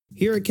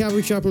Here at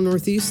Calvary Chapel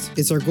Northeast,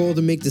 it's our goal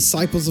to make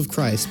disciples of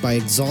Christ by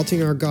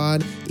exalting our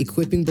God,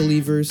 equipping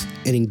believers,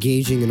 and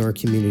engaging in our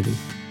community.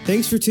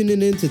 Thanks for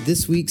tuning in to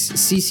this week's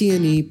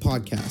CCNE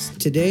podcast.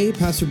 Today,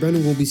 Pastor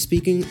Brendan will be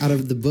speaking out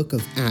of the book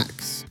of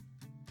Acts.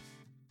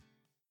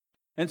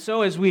 And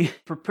so as we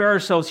prepare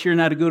ourselves here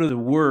now to go to the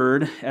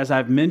Word, as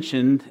I've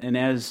mentioned, and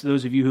as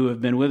those of you who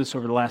have been with us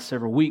over the last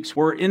several weeks,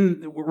 we're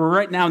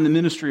right now in the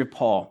ministry of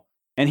Paul.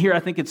 And here I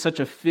think it's such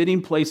a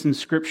fitting place in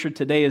Scripture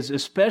today,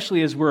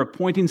 especially as we're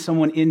appointing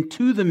someone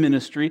into the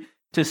ministry,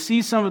 to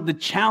see some of the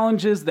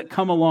challenges that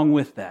come along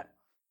with that.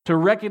 To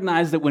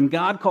recognize that when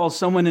God calls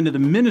someone into the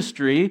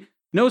ministry,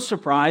 no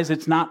surprise,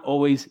 it's not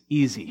always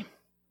easy.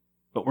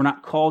 But we're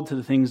not called to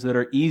the things that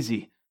are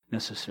easy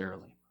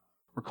necessarily.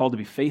 We're called to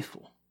be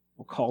faithful.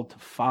 We're called to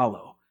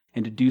follow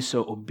and to do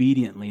so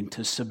obediently and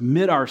to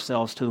submit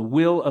ourselves to the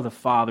will of the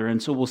Father.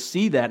 And so we'll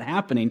see that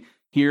happening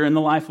here in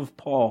the life of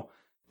Paul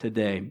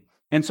today.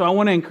 And so I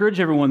want to encourage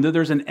everyone that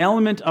there's an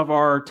element of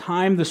our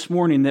time this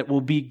morning that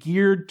will be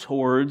geared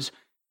towards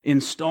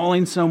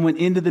installing someone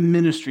into the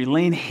ministry,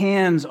 laying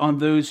hands on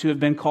those who have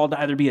been called to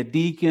either be a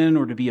deacon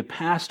or to be a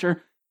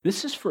pastor.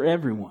 This is for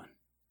everyone.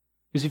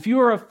 Because if you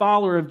are a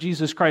follower of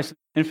Jesus Christ,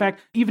 in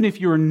fact, even if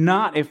you're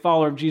not a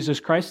follower of Jesus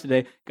Christ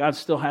today, God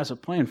still has a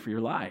plan for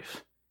your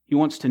life. He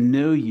wants to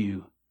know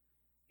you.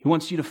 He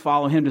wants you to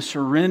follow Him, to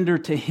surrender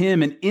to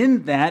Him. And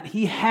in that,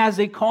 He has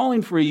a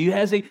calling for you. He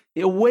has a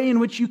way in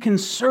which you can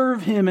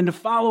serve Him and to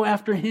follow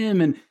after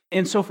Him.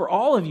 And so for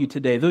all of you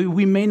today, though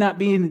we may not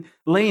be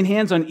laying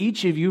hands on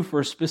each of you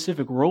for a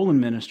specific role in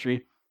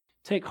ministry,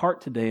 take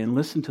heart today and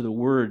listen to the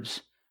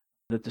words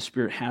that the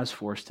Spirit has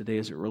for us today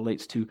as it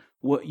relates to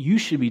what you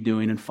should be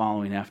doing and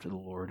following after the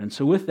Lord. And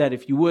so with that,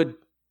 if you would,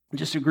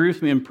 just agree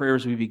with me in prayer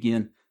as we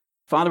begin.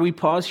 Father, we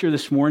pause here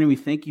this morning. We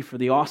thank you for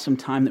the awesome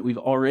time that we've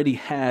already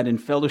had in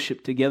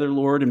fellowship together,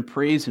 Lord, in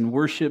praise and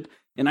worship.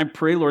 And I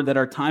pray, Lord, that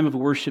our time of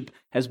worship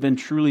has been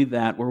truly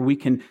that, where we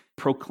can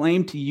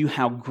proclaim to you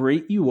how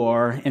great you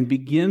are and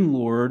begin,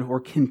 Lord,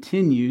 or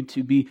continue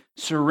to be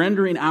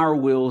surrendering our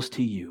wills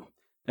to you.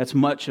 That's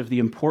much of the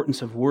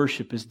importance of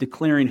worship, is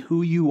declaring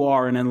who you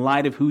are, and in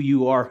light of who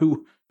you are,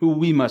 who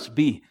we must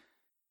be,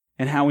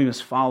 and how we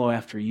must follow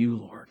after you,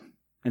 Lord.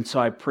 And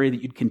so I pray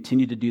that you'd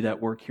continue to do that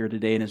work here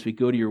today. And as we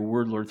go to your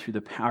word, Lord, through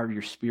the power of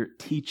your Spirit,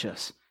 teach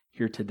us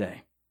here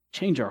today.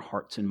 Change our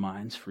hearts and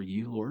minds for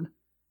you, Lord.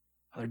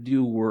 Father,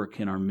 do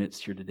work in our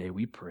midst here today,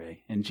 we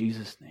pray. In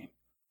Jesus' name,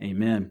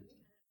 amen.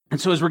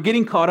 And so as we're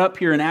getting caught up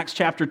here in Acts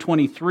chapter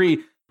 23,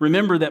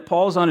 remember that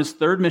Paul's on his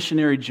third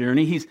missionary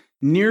journey. He's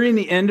nearing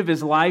the end of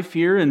his life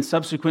here and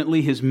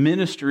subsequently his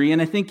ministry.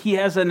 And I think he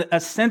has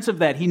a sense of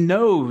that. He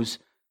knows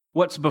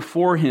what's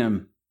before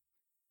him.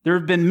 There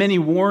have been many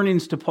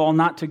warnings to Paul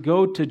not to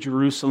go to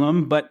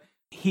Jerusalem, but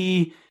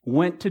he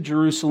went to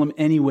Jerusalem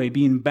anyway,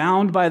 being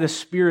bound by the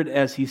Spirit,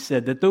 as he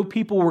said, that though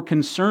people were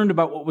concerned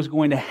about what was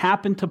going to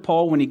happen to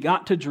Paul when he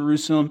got to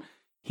Jerusalem,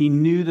 he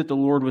knew that the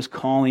Lord was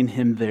calling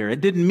him there.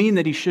 It didn't mean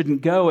that he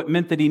shouldn't go. It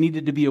meant that he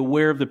needed to be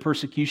aware of the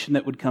persecution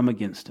that would come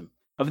against him,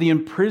 of the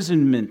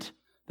imprisonment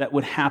that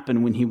would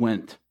happen when he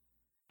went.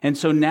 And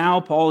so now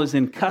Paul is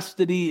in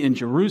custody in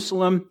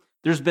Jerusalem.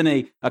 There's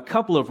been a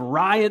couple of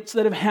riots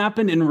that have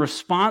happened in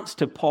response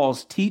to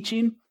Paul's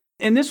teaching.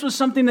 And this was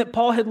something that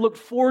Paul had looked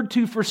forward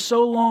to for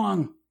so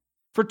long.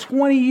 For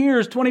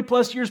 20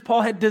 plus years,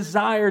 Paul had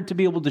desired to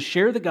be able to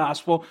share the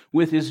gospel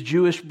with his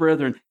Jewish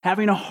brethren,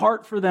 having a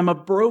heart for them, a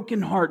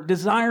broken heart,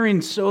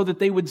 desiring so that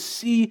they would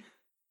see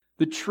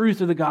the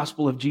truth of the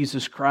gospel of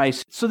Jesus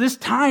Christ. So this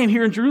time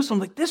here in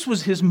Jerusalem, this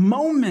was his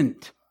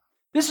moment.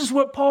 This is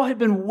what Paul had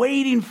been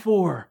waiting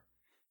for.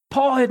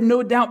 Paul had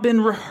no doubt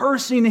been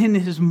rehearsing in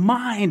his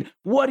mind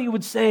what he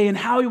would say and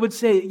how he would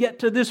say it. Yet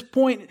to this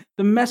point,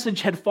 the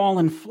message had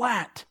fallen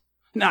flat.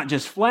 Not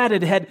just flat,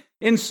 it had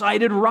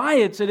incited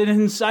riots, it had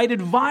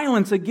incited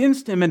violence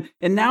against him.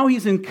 And now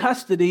he's in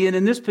custody. And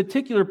in this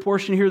particular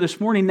portion here this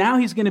morning, now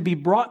he's going to be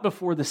brought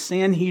before the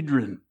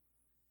Sanhedrin.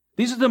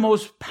 These are the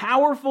most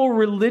powerful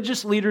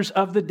religious leaders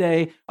of the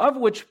day, of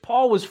which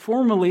Paul was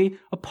formerly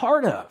a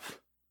part of.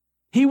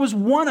 He was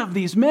one of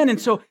these men.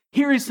 And so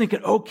here he's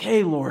thinking,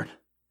 okay, Lord,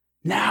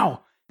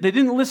 now, they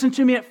didn't listen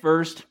to me at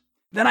first.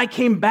 Then I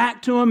came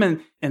back to them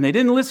and they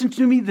didn't listen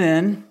to me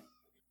then.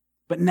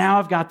 But now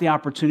I've got the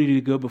opportunity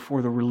to go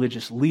before the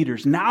religious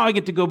leaders. Now I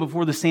get to go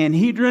before the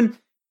Sanhedrin.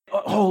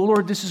 Oh,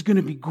 Lord, this is going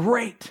to be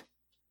great.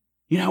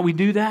 You know how we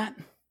do that?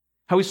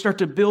 How we start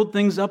to build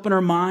things up in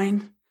our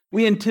mind.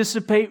 We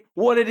anticipate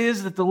what it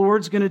is that the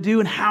Lord's going to do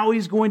and how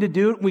He's going to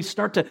do it. We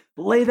start to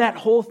lay that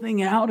whole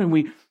thing out and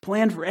we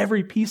plan for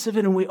every piece of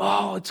it and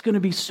it's going to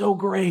be so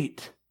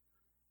great.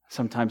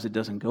 Sometimes it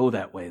doesn't go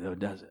that way, though,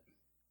 does it?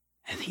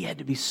 And he had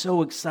to be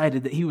so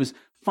excited that he was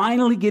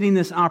finally getting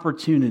this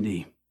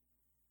opportunity.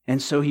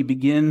 And so he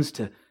begins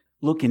to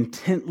look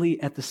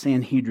intently at the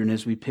Sanhedrin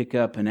as we pick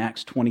up in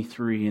Acts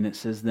 23. And it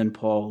says, then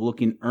Paul,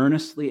 looking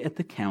earnestly at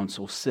the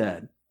council,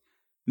 said,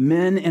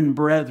 men and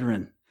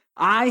brethren,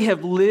 I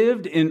have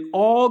lived in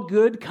all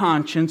good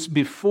conscience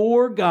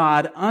before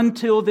God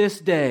until this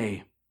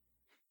day.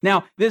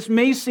 Now, this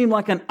may seem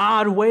like an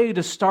odd way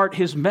to start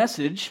his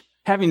message,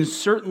 having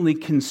certainly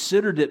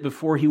considered it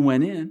before he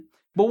went in.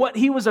 But what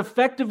he was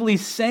effectively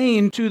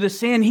saying to the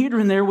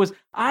Sanhedrin there was,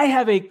 I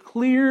have a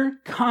clear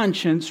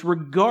conscience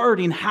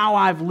regarding how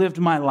I've lived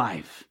my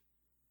life.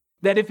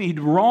 That if he'd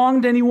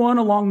wronged anyone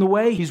along the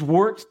way, he's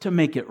worked to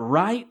make it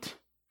right.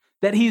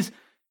 That he's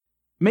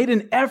made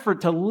an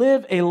effort to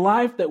live a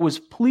life that was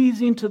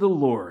pleasing to the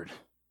Lord.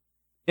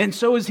 And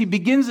so as he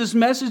begins this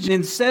message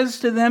and says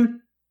to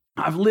them,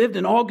 I've lived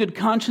in all good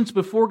conscience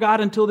before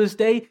God until this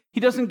day, he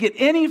doesn't get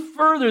any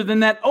further than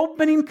that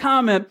opening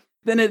comment.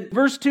 Then at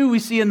verse 2, we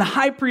see, and the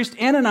high priest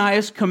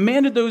Ananias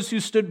commanded those who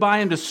stood by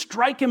him to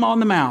strike him on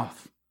the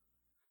mouth.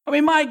 I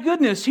mean, my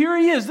goodness, here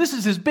he is. This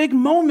is his big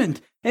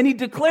moment. And he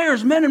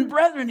declares, men and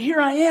brethren, here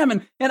I am.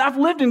 And I've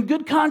lived in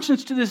good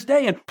conscience to this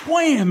day. And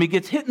wham, he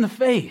gets hit in the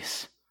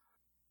face.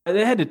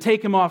 They had to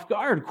take him off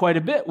guard quite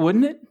a bit,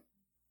 wouldn't it?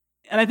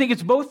 And I think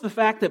it's both the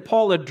fact that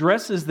Paul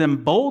addresses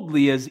them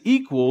boldly as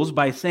equals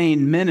by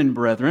saying men and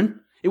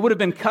brethren. It would have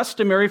been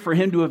customary for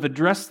him to have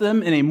addressed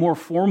them in a more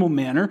formal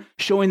manner,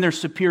 showing their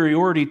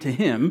superiority to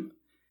him.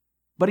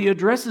 But he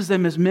addresses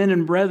them as men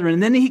and brethren.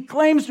 And then he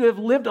claims to have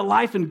lived a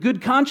life in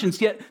good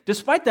conscience, yet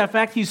despite that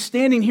fact, he's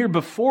standing here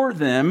before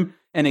them,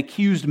 an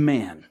accused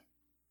man.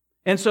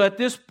 And so at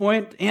this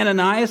point,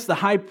 Ananias, the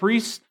high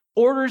priest,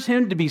 orders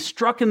him to be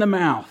struck in the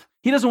mouth.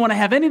 He doesn't want to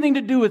have anything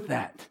to do with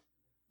that.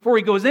 Before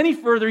he goes any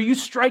further, you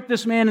strike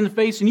this man in the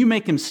face and you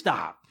make him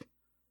stop.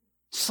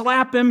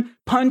 Slap him,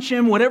 punch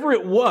him, whatever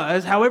it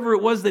was, however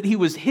it was that he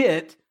was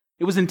hit,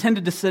 it was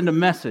intended to send a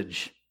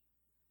message.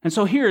 And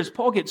so here, as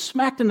Paul gets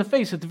smacked in the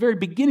face at the very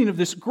beginning of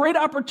this great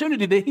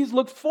opportunity that he's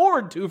looked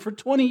forward to for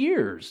 20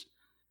 years,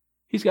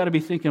 he's got to be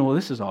thinking, well,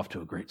 this is off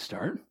to a great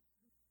start.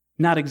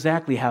 Not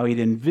exactly how he'd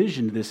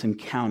envisioned this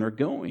encounter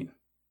going.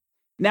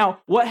 Now,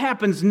 what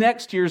happens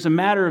next here is a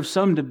matter of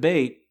some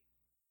debate.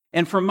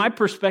 And from my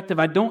perspective,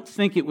 I don't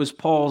think it was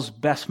Paul's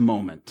best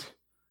moment,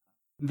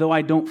 though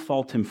I don't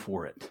fault him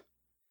for it.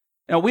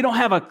 Now, we don't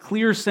have a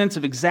clear sense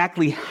of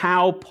exactly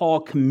how Paul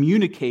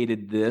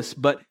communicated this,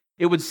 but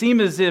it would seem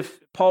as if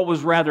Paul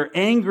was rather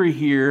angry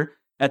here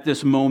at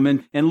this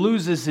moment and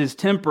loses his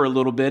temper a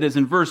little bit. As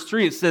in verse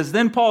 3, it says,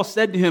 Then Paul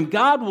said to him,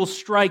 God will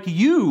strike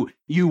you,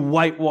 you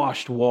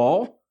whitewashed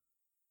wall.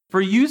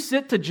 For you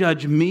sit to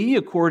judge me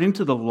according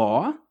to the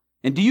law,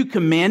 and do you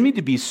command me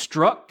to be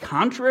struck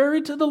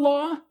contrary to the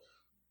law?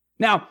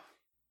 Now,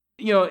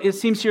 it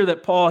seems here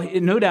that Paul,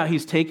 no doubt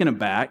he's taken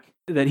aback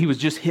that he was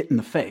just hit in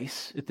the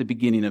face at the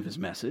beginning of his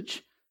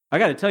message. I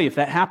got to tell you, if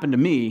that happened to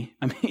me,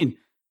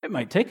 it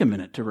might take a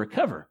minute to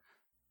recover.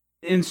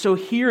 And so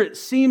here it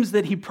seems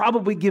that he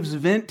probably gives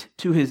vent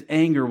to his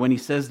anger when he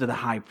says to the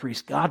high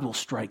priest, God will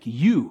strike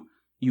you,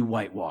 you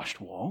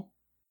whitewashed wall.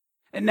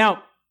 And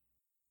now,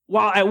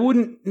 while I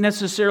wouldn't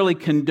necessarily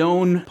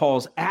condone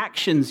Paul's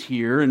actions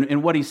here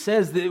and what he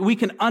says, that we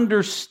can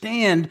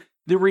understand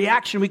the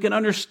reaction, we can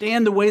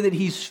understand the way that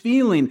he's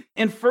feeling.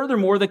 And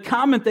furthermore, the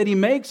comment that he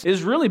makes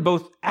is really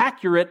both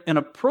accurate and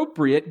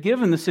appropriate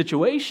given the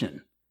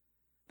situation.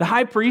 The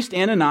high priest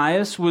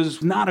Ananias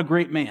was not a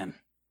great man.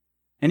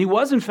 And he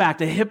was, in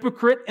fact, a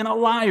hypocrite and a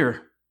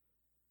liar.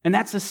 And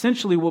that's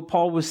essentially what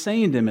Paul was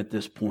saying to him at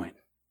this point.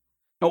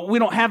 Now, we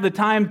don't have the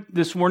time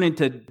this morning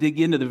to dig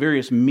into the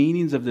various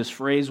meanings of this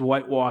phrase,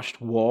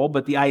 whitewashed wall,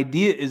 but the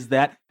idea is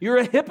that you're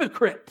a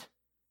hypocrite.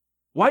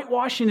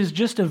 Whitewashing is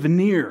just a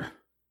veneer.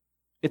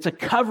 It's a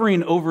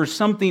covering over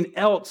something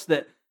else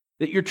that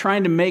you're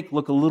trying to make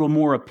look a little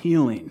more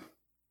appealing.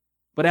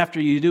 But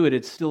after you do it,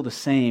 it's still the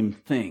same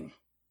thing.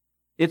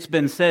 It's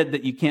been said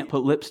that you can't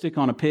put lipstick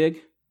on a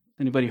pig.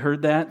 Anybody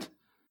heard that?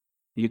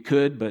 You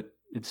could, but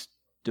it'd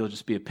still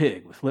just be a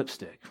pig with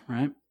lipstick,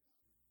 right?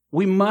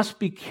 We must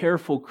be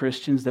careful,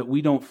 Christians, that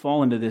we don't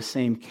fall into this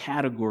same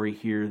category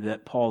here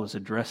that Paul is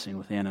addressing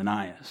with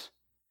Ananias.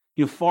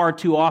 Far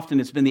too often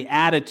it's been the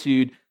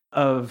attitude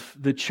of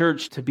the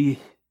church to be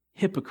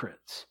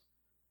hypocrites,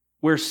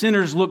 where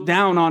sinners look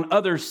down on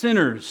other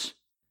sinners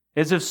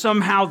as if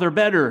somehow they're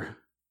better.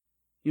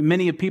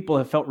 Many people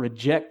have felt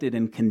rejected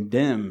and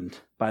condemned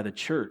by the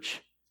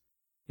church.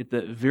 Yet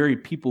the very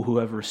people who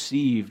have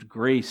received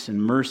grace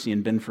and mercy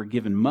and been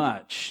forgiven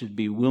much should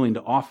be willing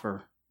to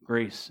offer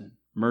grace and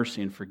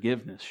mercy and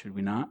forgiveness, should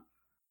we not?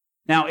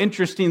 Now,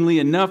 interestingly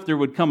enough, there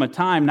would come a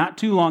time not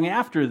too long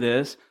after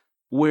this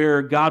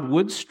where God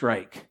would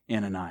strike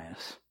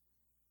Ananias.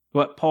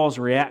 But Paul's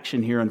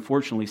reaction here,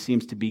 unfortunately,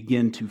 seems to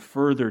begin to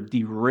further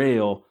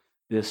derail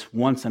this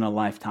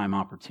once-in-a-lifetime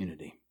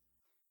opportunity.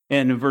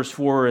 And in verse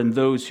 4, and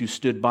those who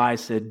stood by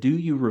said, Do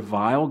you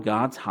revile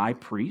God's high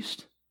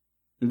priest?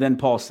 And then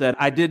Paul said,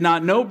 I did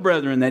not know,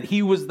 brethren, that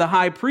he was the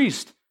high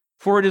priest.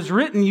 For it is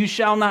written, you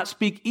shall not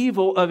speak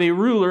evil of a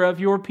ruler of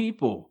your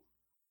people.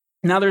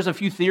 Now, there's a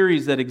few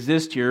theories that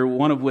exist here,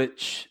 one of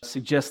which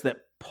suggests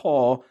that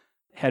Paul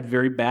had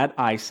very bad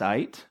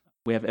eyesight.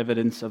 We have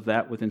evidence of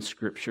that within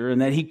Scripture,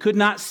 and that he could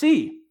not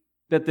see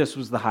that this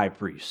was the high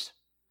priest.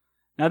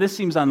 Now, this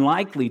seems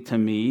unlikely to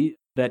me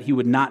that he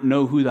would not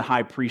know who the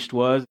high priest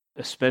was,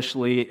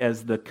 especially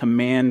as the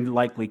command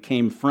likely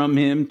came from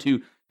him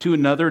to to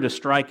another to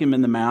strike him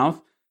in the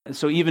mouth.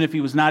 So even if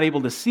he was not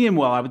able to see him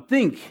well, I would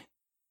think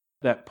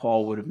that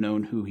Paul would have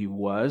known who he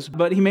was,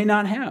 but he may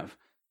not have.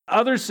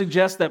 Others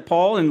suggest that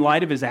Paul, in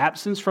light of his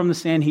absence from the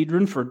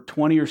Sanhedrin for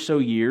 20 or so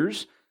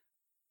years,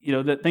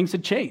 that things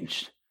had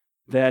changed,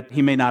 that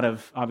he may not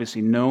have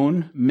obviously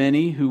known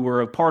many who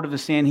were a part of the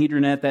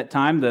Sanhedrin at that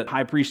time, the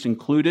high priest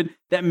included,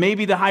 that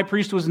maybe the high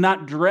priest was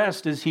not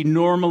dressed as he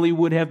normally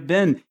would have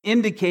been,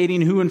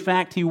 indicating who in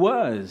fact he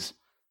was,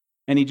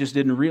 and he just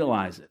didn't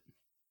realize it.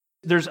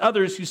 There's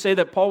others who say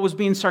that Paul was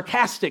being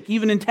sarcastic,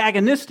 even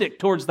antagonistic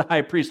towards the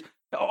high priest,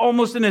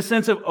 almost in a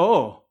sense of,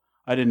 oh,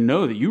 I didn't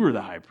know that you were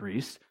the high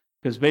priest,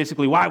 because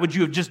basically, why would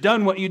you have just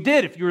done what you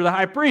did if you were the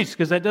high priest?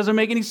 Because that doesn't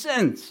make any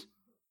sense.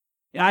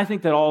 Yeah, I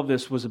think that all of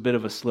this was a bit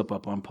of a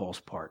slip-up on Paul's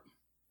part,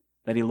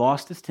 that he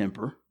lost his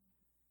temper,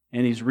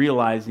 and he's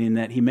realizing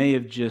that he may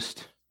have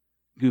just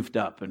goofed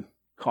up and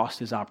cost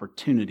his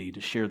opportunity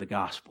to share the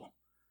gospel.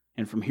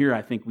 And from here,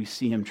 I think we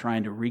see him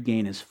trying to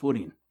regain his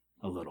footing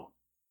a little.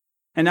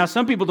 And now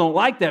some people don't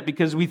like that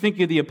because we think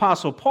of the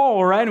Apostle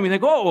Paul, right? And we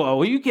think, oh,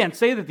 well, you can't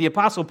say that the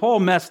Apostle Paul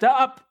messed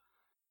up.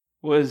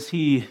 Was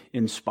he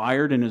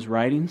inspired in his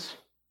writings?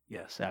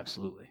 Yes,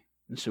 absolutely.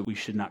 And so we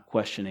should not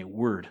question a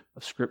word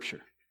of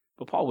Scripture.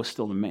 But Paul was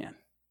still a man.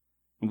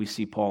 And we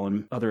see Paul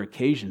on other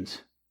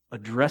occasions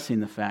addressing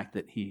the fact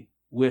that he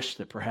wished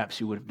that perhaps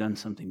he would have done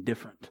something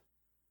different,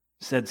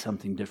 said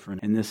something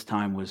different, and this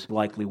time was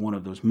likely one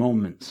of those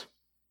moments.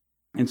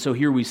 And so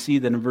here we see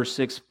that in verse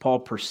 6, Paul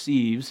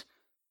perceives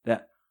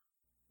that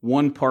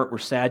one part were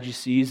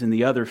Sadducees and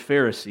the other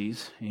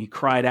Pharisees. And he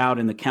cried out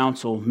in the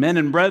council, "Men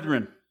and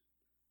brethren,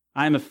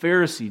 I am a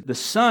Pharisee, the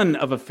son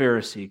of a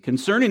Pharisee.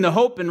 Concerning the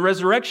hope and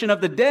resurrection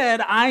of the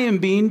dead, I am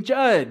being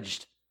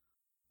judged."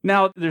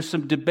 Now, there's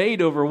some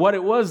debate over what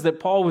it was that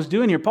Paul was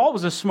doing here. Paul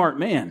was a smart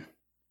man.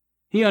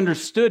 He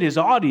understood his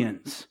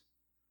audience.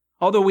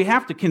 Although we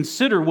have to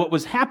consider what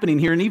was happening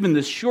here in even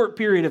this short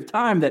period of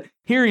time, that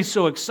here he's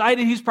so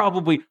excited, he's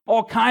probably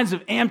all kinds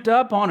of amped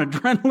up on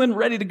adrenaline,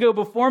 ready to go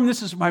before him.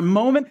 This is my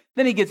moment.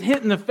 Then he gets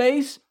hit in the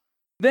face.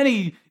 Then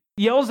he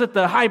yells at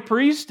the high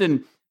priest, and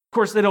of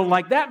course they don't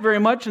like that very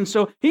much. And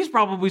so he's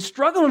probably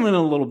struggling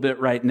a little bit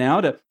right now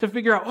to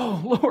figure out,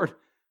 oh, Lord,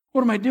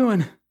 what am I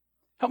doing?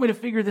 Help me to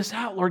figure this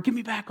out, Lord. Get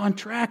me back on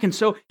track. And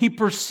so he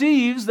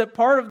perceives that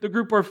part of the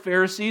group are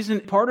Pharisees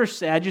and part are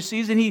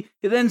Sadducees, and he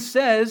then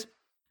says,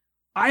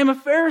 I am a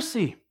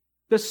Pharisee,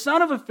 the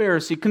son of a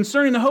Pharisee.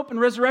 Concerning the hope and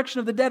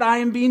resurrection of the dead, I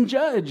am being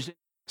judged.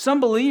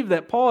 Some believe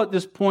that Paul at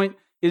this point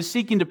is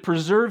seeking to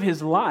preserve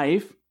his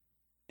life,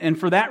 and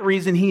for that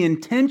reason he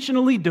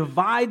intentionally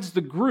divides the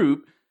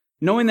group,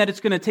 knowing that it's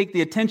going to take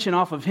the attention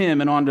off of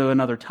him and onto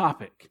another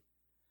topic.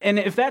 And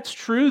if that's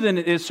true, then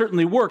it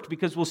certainly worked,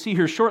 because we'll see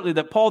here shortly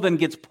that Paul then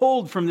gets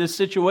pulled from this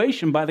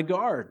situation by the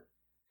guard.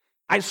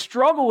 I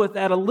struggle with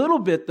that a little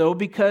bit, though,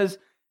 because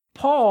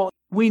Paul,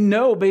 we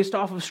know based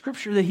off of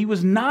Scripture that he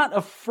was not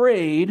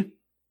afraid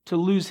to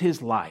lose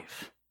his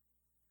life.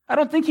 I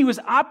don't think he was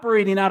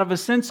operating out of a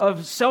sense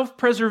of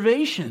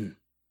self-preservation.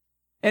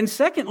 And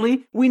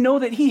secondly, we know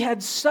that he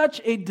had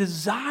such a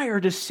desire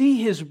to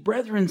see his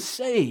brethren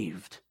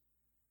saved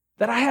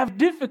that I have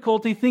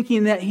difficulty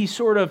thinking that he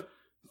sort of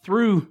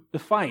threw the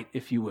fight,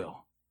 if you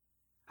will.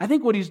 I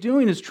think what he's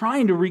doing is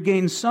trying to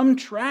regain some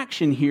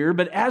traction here,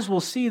 but as we'll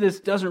see,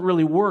 this doesn't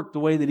really work the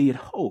way that he had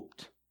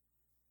hoped.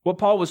 What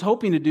Paul was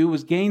hoping to do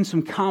was gain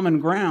some common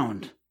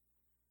ground,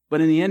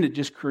 but in the end, it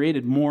just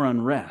created more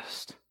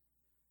unrest.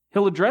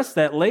 He'll address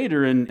that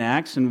later in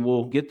Acts, and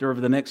we'll get there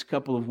over the next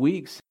couple of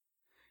weeks,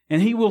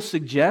 and he will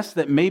suggest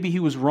that maybe he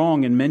was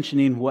wrong in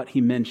mentioning what he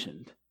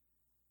mentioned.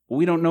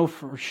 We don't know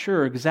for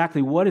sure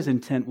exactly what his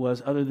intent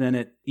was, other than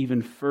it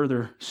even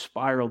further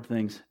spiraled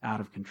things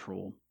out of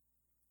control.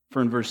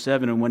 For in verse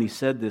 7, and when he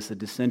said this, a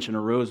dissension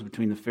arose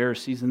between the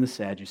Pharisees and the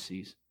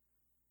Sadducees,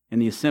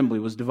 and the assembly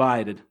was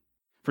divided.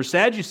 For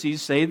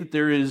Sadducees say that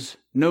there is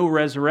no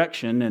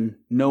resurrection and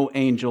no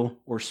angel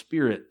or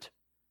spirit,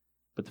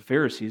 but the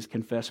Pharisees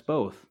confess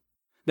both.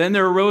 Then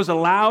there arose a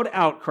loud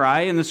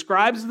outcry, and the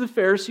scribes of the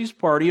Pharisees'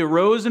 party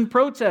arose and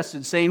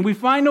protested, saying, "We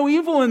find no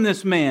evil in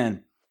this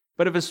man.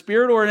 But if a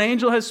spirit or an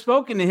angel has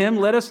spoken to him,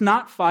 let us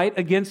not fight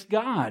against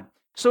God."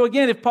 So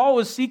again, if Paul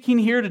was seeking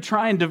here to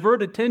try and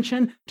divert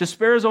attention to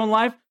spare his own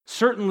life,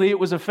 certainly it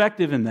was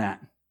effective in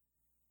that.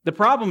 The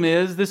problem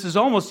is, this is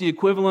almost the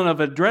equivalent of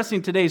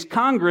addressing today's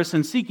Congress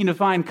and seeking to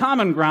find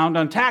common ground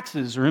on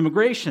taxes or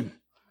immigration.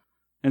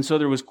 And so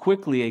there was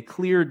quickly a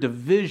clear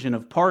division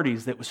of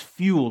parties that was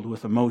fueled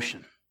with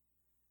emotion.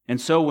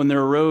 And so when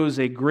there arose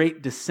a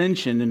great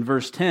dissension in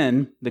verse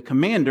 10, the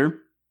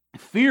commander,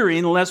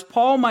 fearing lest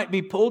Paul might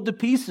be pulled to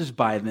pieces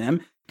by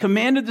them,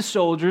 commanded the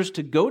soldiers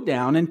to go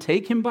down and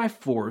take him by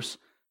force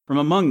from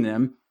among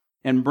them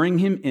and bring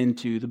him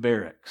into the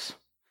barracks.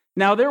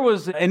 Now, there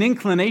was an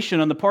inclination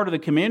on the part of the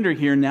commander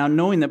here now,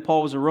 knowing that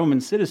Paul was a Roman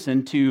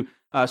citizen, to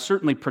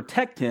certainly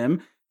protect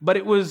him, but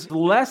it was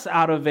less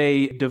out of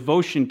a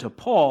devotion to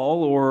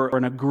Paul or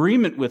an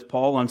agreement with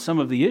Paul on some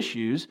of the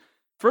issues.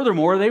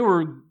 Furthermore, they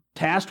were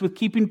tasked with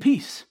keeping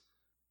peace.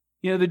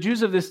 The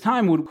Jews of this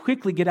time would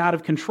quickly get out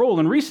of control.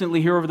 And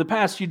recently here over the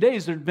past few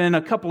days, there had been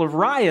a couple of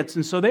riots,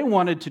 and so they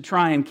wanted to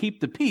try and keep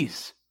the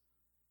peace.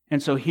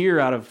 And so here,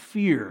 out of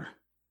fear,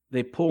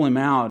 they pull him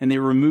out and they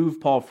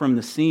remove Paul from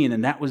the scene,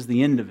 and that was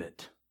the end of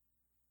it.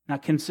 Now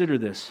consider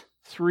this,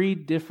 3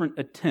 different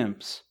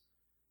attempts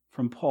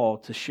from Paul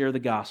to share the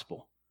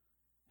gospel,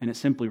 and it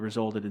simply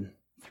resulted in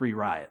 3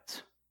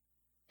 riots.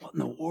 What in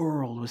the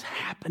world was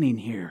happening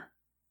here?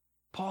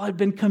 Paul had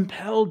been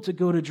compelled to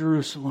go to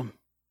Jerusalem.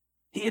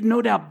 He had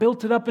no doubt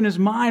built it up in his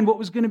mind what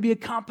was going to be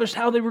accomplished,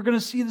 how they were going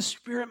to see the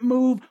Spirit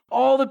move,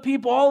 all the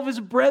people, all of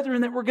his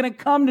brethren that were going to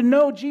come to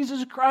know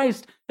Jesus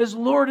Christ as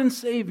Lord and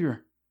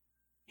Savior.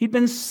 He'd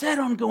been set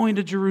on going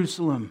to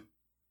Jerusalem.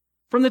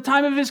 From the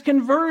time of his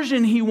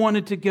conversion, he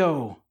wanted to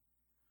go.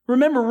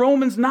 Remember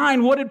Romans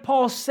 9, what did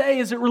Paul say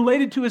as it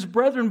related to his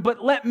brethren?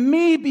 But let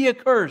me be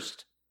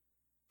accursed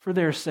for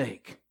their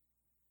sake.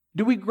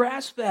 Do we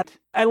grasp that?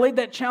 I laid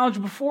that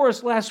challenge before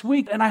us last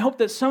week, and I hope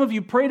that some of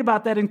you prayed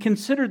about that and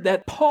considered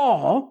that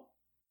Paul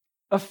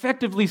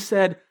effectively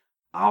said,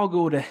 I'll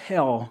go to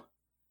hell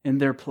in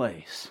their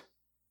place.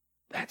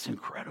 That's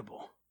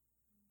incredible.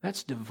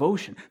 That's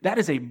devotion. That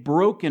is a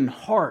broken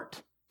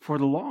heart for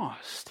the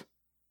lost.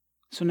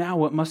 So now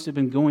what must have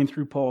been going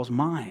through Paul's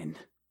mind?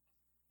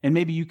 And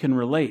maybe you can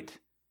relate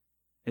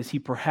as he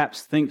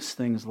perhaps thinks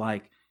things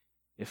like,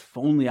 if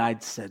only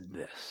I'd said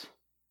this.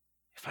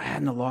 If I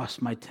hadn't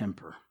lost my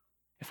temper,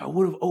 if I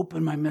would have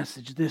opened my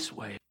message this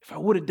way, if I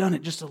would have done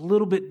it just a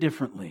little bit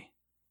differently.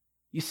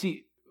 You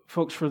see,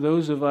 folks, for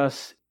those of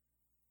us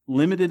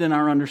limited in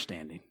our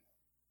understanding,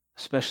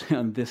 especially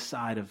on this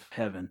side of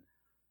heaven,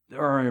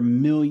 there are a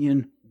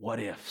million what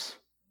ifs.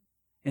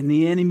 And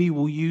the enemy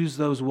will use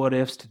those what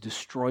ifs to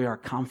destroy our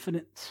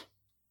confidence.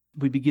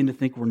 We begin to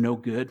think we're no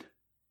good,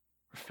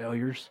 we're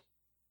failures,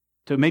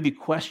 to maybe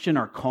question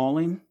our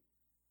calling.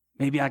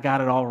 Maybe I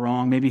got it all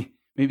wrong. Maybe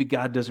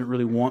God doesn't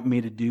really want me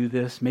to do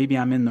this. Maybe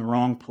I'm in the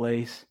wrong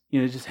place.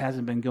 It just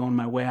hasn't been going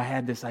my way. I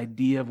had this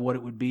idea of what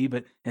it would be,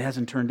 but it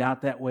hasn't turned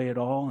out that way at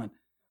all. And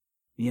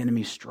the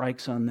enemy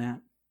strikes on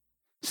that.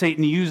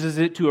 Satan uses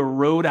it to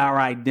erode our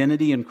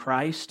identity in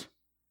Christ.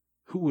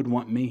 Who would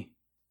want me?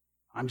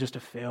 I'm just a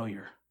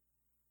failure.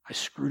 I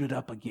screwed it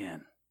up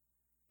again.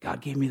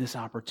 God gave me this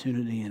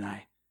opportunity and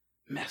I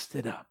messed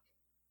it up.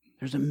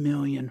 There's a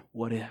million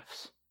what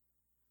ifs.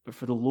 But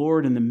for the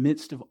Lord, in the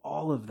midst of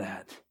all of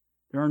that,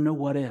 there are no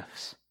what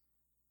ifs.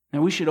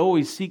 Now, we should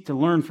always seek to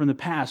learn from the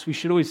past. We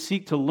should always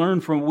seek to learn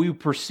from what we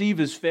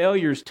perceive as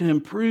failures, to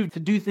improve, to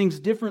do things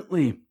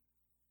differently.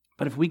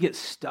 But if we get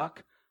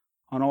stuck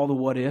on all the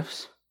what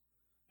ifs,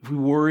 if we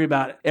worry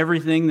about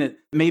everything that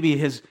maybe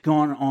has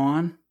gone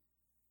on,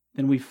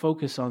 then we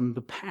focus on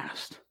the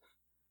past.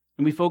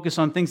 And we focus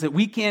on things that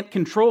we can't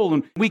control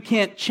and we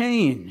can't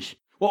change.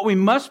 What we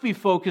must be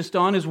focused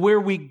on is where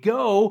we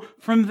go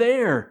from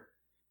there.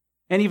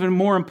 And even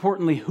more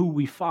importantly, who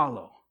we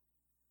follow.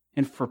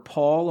 And for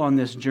Paul on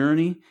this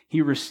journey,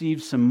 he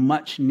received some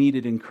much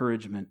needed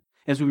encouragement.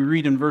 As we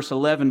read in verse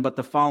 11, but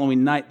the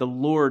following night the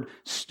Lord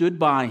stood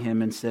by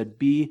him and said,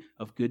 be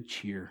of good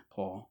cheer,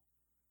 Paul.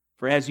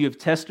 For as you have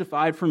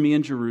testified for me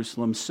in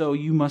Jerusalem, so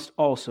you must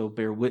also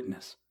bear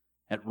witness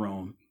at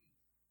Rome.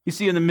 You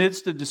see, in the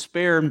midst of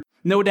despair,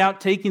 no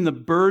doubt taking the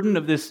burden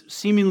of this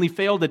seemingly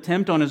failed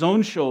attempt on his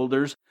own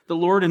shoulders, the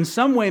Lord in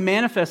some way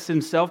manifests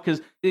himself,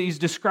 because he's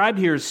described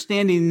here as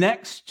standing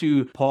next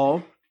to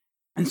Paul.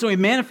 And so he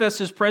manifests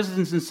his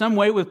presence in some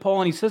way with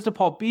Paul, and he says to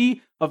Paul,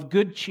 be of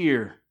good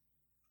cheer.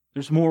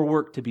 There's more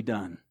work to be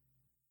done.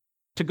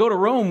 To go to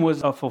Rome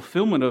was a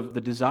fulfillment of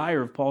the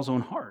desire of Paul's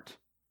own heart.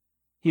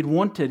 He had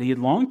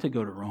longed to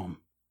go to Rome.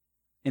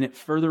 And it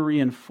further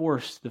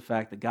reinforced the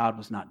fact that God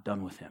was not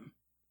done with him.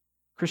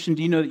 Christian,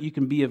 do you know that you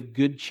can be of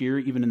good cheer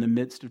even in the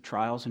midst of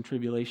trials and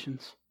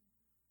tribulations?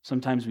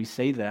 Sometimes we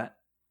say that.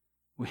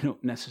 We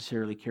don't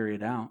necessarily carry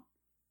it out.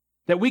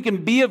 That we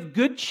can be of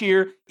good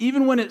cheer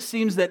even when it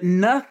seems that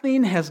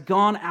nothing has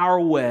gone our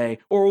way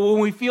or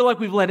when we feel like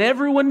we've let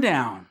everyone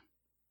down.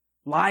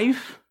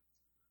 Life,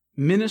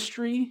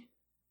 ministry,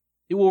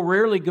 it will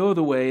rarely go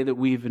the way that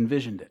we've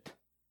envisioned it.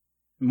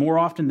 More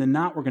often than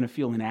not, we're going to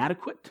feel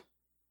inadequate,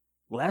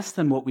 less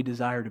than what we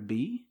desire to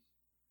be.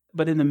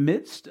 But in the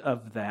midst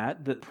of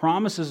that, the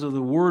promises of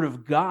the Word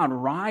of God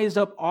rise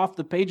up off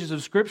the pages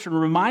of Scripture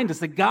and remind us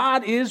that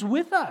God is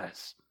with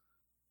us.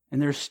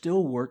 And there's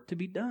still work to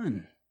be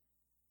done.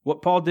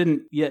 What Paul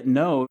didn't yet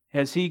know,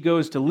 as he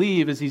goes to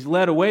leave, as he's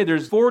led away,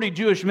 there's 40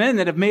 Jewish men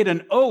that have made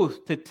an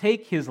oath to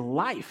take his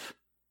life,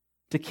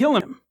 to kill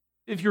him.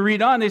 If you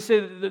read on, they say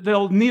that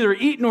they'll neither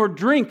eat nor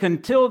drink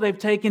until they've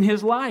taken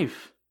his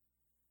life.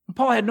 And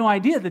Paul had no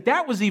idea that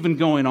that was even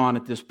going on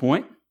at this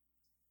point.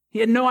 He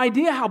had no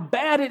idea how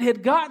bad it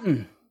had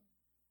gotten.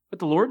 But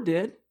the Lord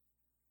did.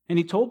 And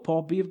he told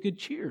Paul, be of good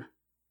cheer.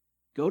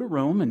 Go to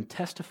Rome and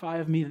testify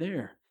of me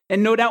there.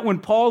 And no doubt when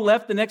Paul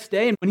left the next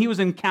day and when he was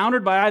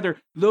encountered by either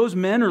those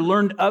men or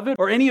learned of it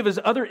or any of his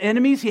other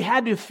enemies, he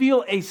had to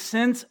feel a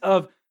sense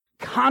of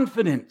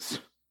confidence,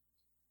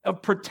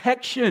 of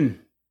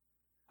protection,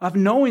 of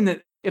knowing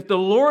that If the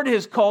Lord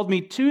has called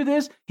me to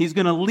this, He's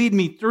going to lead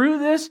me through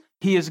this.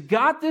 He has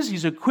got this.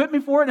 He's equipped me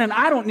for it, and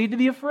I don't need to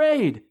be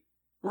afraid.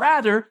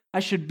 Rather, I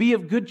should be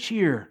of good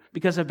cheer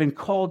because I've been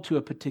called to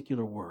a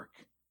particular work.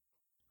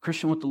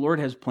 Christian, what the Lord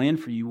has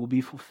planned for you will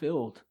be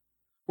fulfilled.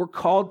 We're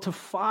called to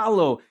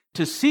follow,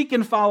 to seek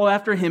and follow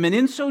after Him. And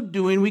in so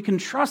doing, we can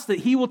trust that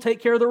He will take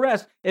care of the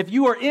rest. If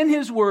you are in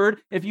His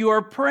Word, if you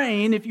are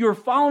praying, if you are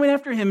following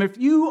after Him, if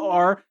you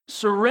are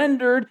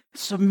surrendered,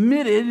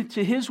 submitted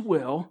to His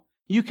will,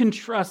 you can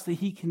trust that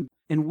He can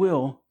and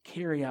will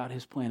carry out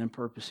His plan and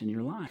purpose in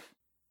your life.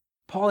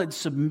 Paul had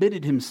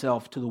submitted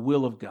himself to the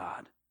will of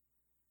God.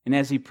 And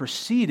as he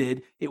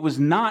proceeded, it was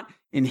not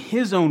in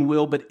his own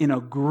will, but in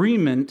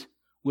agreement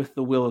with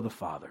the will of the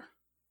Father.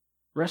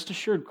 Rest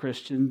assured,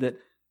 Christian, that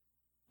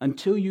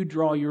until you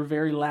draw your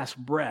very last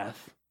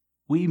breath,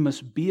 we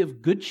must be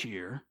of good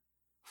cheer,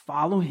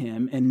 follow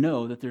Him, and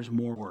know that there's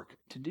more work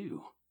to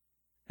do.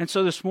 And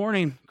so this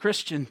morning,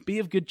 Christian, be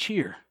of good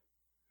cheer.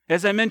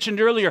 As I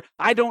mentioned earlier,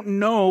 I don't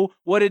know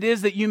what it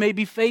is that you may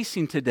be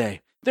facing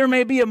today. There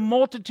may be a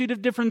multitude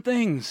of different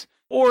things.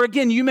 Or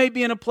again, you may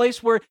be in a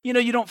place where, you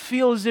don't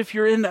feel as if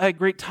you're in a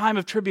great time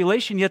of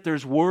tribulation, yet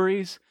there's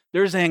worries,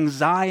 there's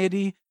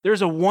anxiety,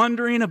 there's a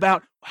wondering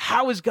about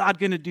how is God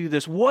going to do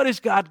this? What is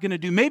God going to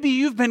do? Maybe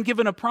you've been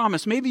given a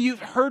promise. Maybe you've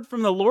heard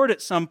from the Lord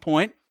at some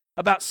point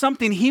about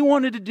something He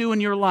wanted to do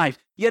in your life,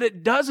 yet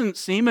it doesn't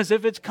seem as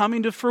if it's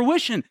coming to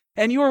fruition.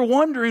 And you are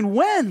wondering,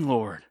 when,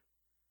 Lord?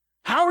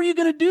 How are you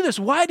going to do this?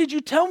 Why did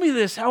you tell me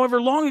this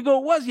however long ago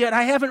it was, yet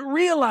I haven't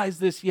realized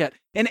this yet?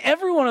 In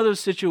every one of those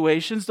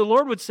situations, the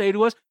Lord would say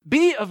to us,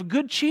 be of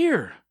good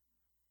cheer.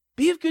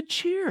 Be of good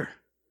cheer.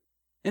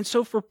 And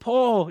so for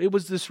Paul, it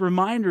was this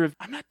reminder of,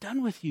 I'm not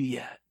done with you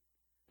yet.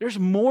 There's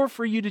more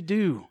for you to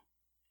do.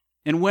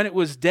 And when it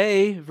was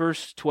day,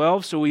 verse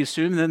 12, so we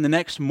assume then the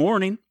next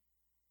morning,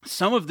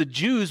 some of the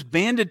Jews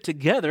banded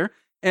together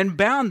and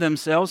bound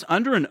themselves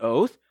under an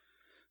oath,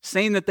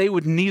 saying that they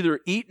would neither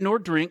eat nor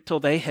drink till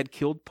they had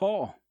killed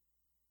Paul.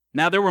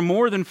 Now there were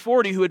more than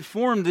 40 who had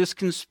formed this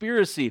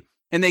conspiracy,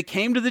 and they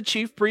came to the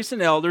chief priests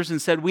and elders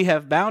and said, we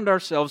have bound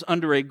ourselves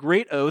under a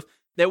great oath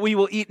that we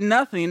will eat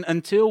nothing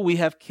until we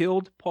have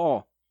killed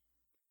Paul.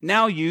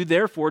 Now you,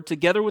 therefore,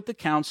 together with the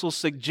council,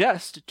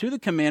 suggest to the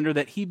commander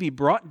that he be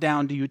brought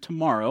down to you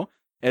tomorrow,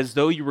 as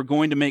though you were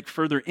going to make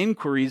further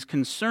inquiries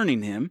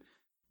concerning him,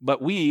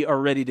 but we are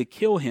ready to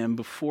kill him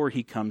before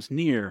he comes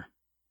near.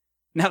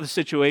 Now the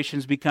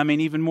situation's becoming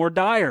even more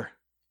dire.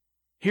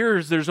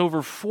 There's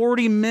over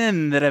 40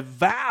 men that have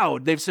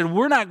vowed. They've said,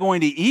 we're not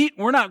going to eat,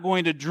 we're not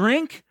going to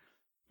drink.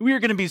 We are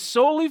going to be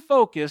solely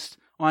focused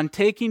on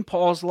taking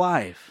Paul's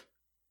life.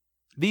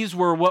 These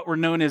were what were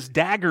known as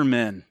dagger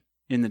men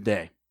in the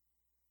day.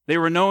 They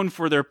were known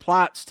for their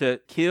plots to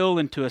kill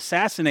and to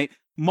assassinate,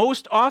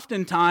 most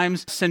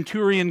oftentimes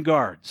centurion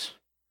guards.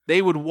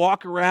 They would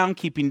walk around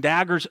keeping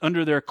daggers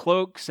under their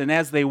cloaks, and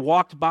as they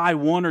walked by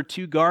one or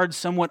two guards,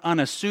 somewhat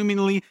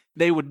unassumingly,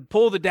 they would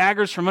pull the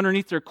daggers from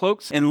underneath their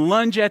cloaks and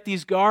lunge at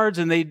these guards,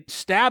 and they'd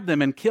stab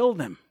them and kill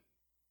them.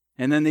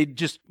 And then they'd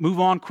just move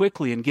on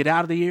quickly and get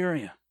out of the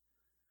area.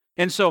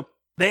 And so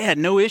they had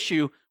no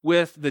issue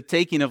with the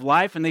taking of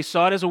life, and they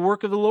saw it as a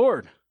work of the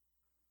Lord.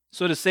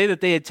 So to say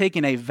that they had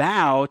taken a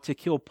vow to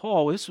kill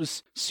Paul, this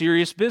was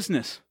serious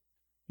business.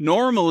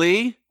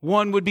 Normally,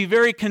 one would be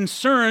very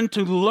concerned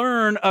to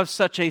learn of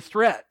such a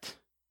threat.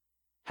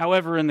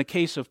 However, in the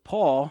case of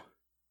Paul,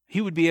 he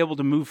would be able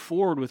to move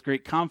forward with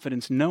great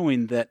confidence,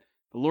 knowing that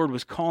the Lord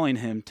was calling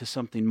him to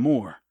something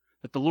more,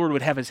 that the Lord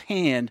would have His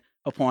hand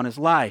upon his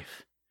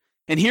life.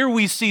 And here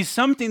we see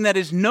something that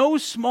is no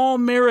small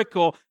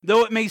miracle,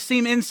 though it may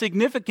seem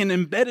insignificant,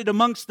 embedded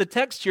amongst the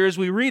text here as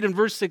we read in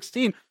verse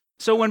 16.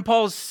 So when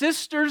Paul's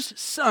sister's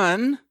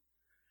son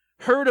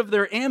heard of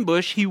their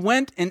ambush, he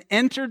went and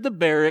entered the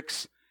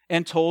barracks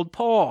and told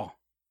Paul.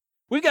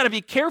 We've got to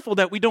be careful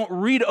that we don't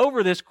read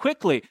over this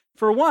quickly.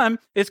 For one,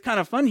 it's kind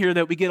of fun here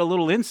that we get a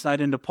little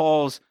insight into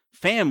Paul's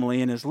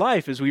family and his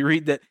life as we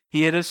read that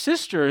he had a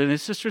sister and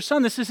his sister's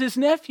son. This is his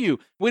nephew.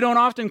 We don't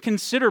often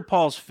consider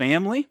Paul's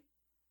family,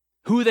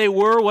 who they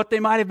were, what they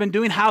might have been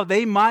doing, how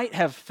they might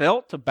have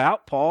felt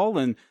about Paul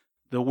and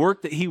the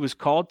work that he was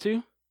called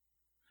to.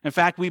 In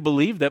fact, we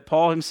believe that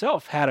Paul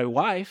himself had a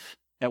wife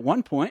at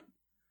one point.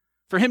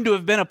 For him to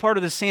have been a part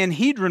of the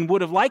Sanhedrin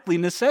would have likely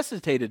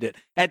necessitated it.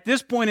 At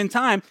this point in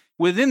time,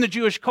 within the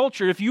Jewish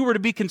culture, if you were to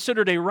be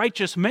considered a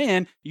righteous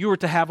man, you were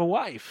to have a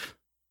wife.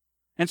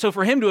 And so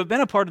for him to have been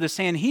a part of the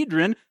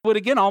Sanhedrin would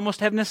again almost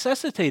have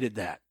necessitated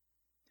that.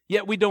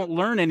 Yet we don't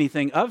learn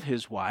anything of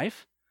his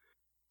wife.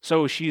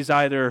 So she's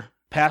either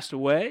passed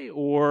away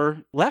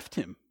or left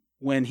him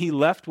when he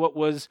left what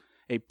was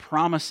a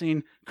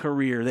promising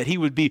career, that he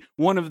would be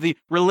one of the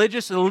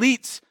religious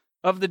elites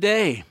of the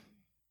day.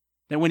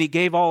 That when he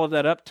gave all of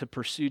that up to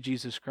pursue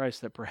Jesus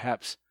Christ, that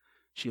perhaps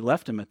she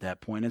left him at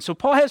that point. And so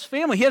Paul has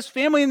family. He has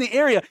family in the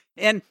area.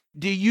 And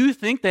do you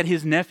think that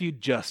his nephew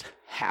just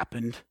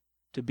happened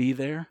to be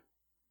there?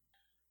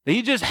 That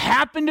he just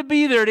happened to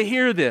be there to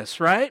hear this,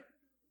 right?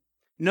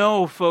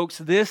 No, folks,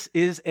 this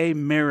is a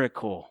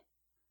miracle.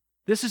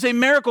 This is a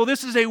miracle.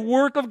 This is a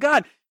work of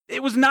God.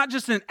 It was not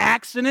just an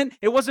accident.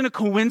 It wasn't a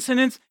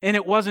coincidence, and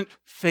it wasn't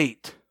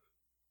fate.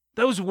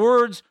 Those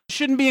words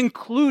shouldn't be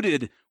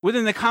included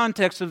within the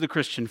context of the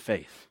Christian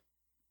faith.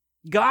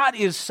 God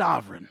is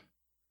sovereign,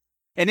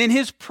 and in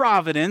his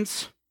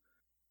providence,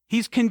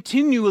 he's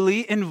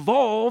continually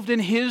involved in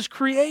his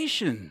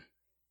creation.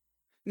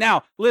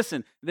 Now,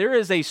 listen, there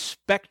is a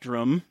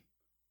spectrum,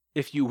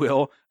 if you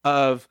will,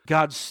 of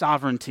God's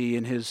sovereignty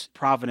and his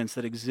providence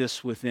that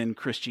exists within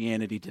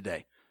Christianity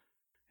today.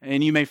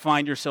 And you may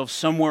find yourself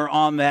somewhere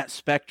on that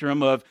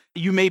spectrum of,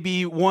 you may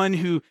be one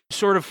who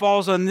sort of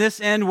falls on this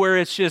end where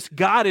it's just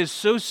God is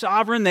so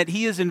sovereign that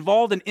he is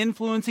involved in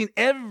influencing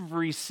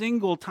every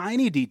single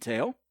tiny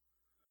detail.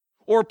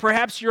 Or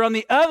perhaps you're on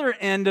the other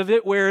end of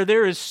it where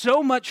there is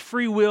so much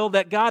free will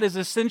that God is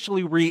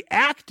essentially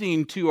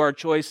reacting to our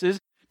choices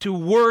to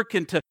work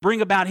and to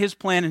bring about his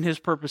plan and his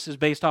purposes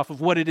based off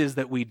of what it is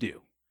that we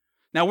do.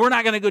 Now, we're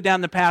not going to go down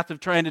the path of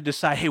trying to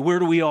decide, hey, where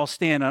do we all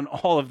stand on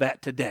all of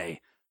that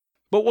today?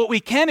 But what we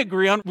can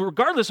agree on,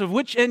 regardless of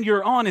which end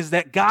you're on, is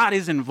that God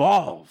is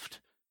involved.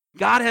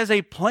 God has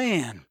a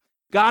plan.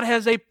 God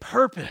has a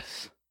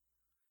purpose.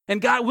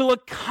 And God will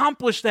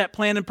accomplish that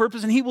plan and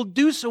purpose, and he will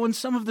do so in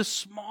some of the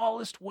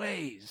smallest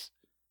ways.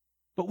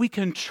 But we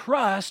can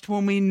trust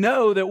when we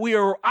know that we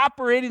are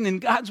operating in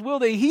God's will,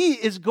 that he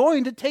is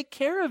going to take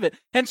care of it.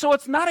 And so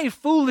it's not a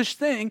foolish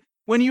thing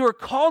when you are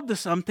called to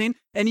something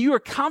and you are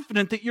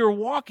confident that you're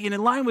walking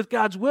in line with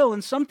God's will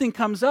and something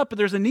comes up and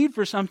there's a need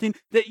for something,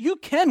 that you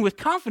can with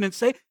confidence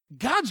say,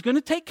 God's going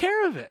to take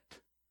care of it.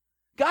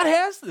 God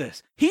has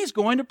this. He's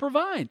going to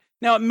provide.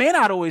 Now, it may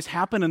not always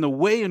happen in the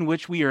way in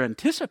which we are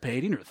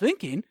anticipating or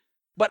thinking,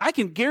 but I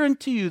can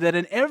guarantee you that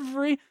in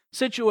every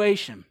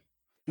situation,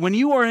 when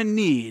you are in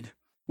need,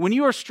 when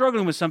you are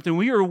struggling with something,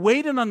 when you are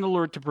waiting on the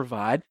Lord to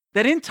provide,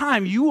 that in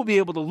time you will be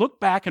able to look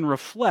back and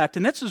reflect.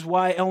 And this is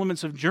why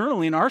elements of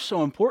journaling are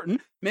so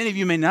important. Many of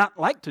you may not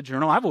like to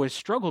journal. I've always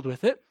struggled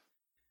with it.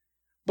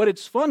 But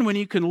it's fun when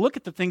you can look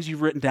at the things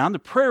you've written down, the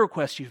prayer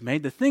requests you've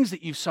made, the things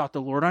that you've sought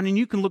the Lord on, and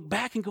you can look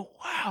back and go,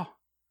 wow,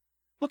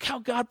 look how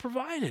God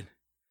provided.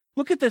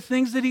 Look at the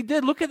things that he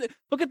did. Look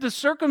at the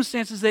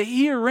circumstances that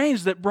he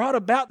arranged that brought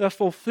about the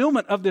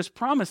fulfillment of this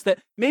promise that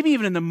maybe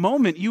even in the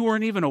moment you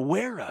weren't even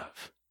aware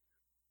of.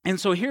 And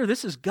so here,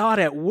 this is God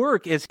at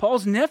work as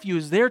Paul's nephew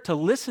is there to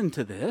listen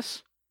to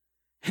this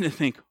and to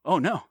think, oh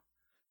no,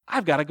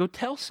 I've got to go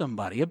tell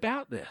somebody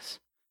about this.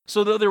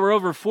 So though there were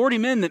over 40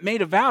 men that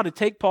made a vow to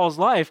take Paul's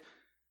life,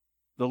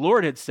 the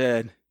Lord had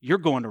said, you're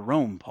going to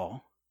Rome,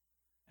 Paul.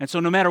 And so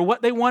no matter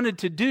what they wanted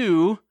to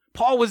do,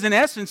 Paul was in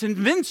essence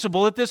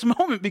invincible at this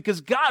moment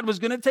because God was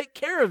going to take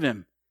care of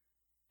him.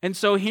 And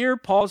so here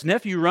Paul's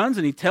nephew runs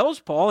and he tells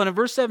Paul, and in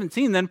verse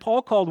 17, then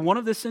Paul called one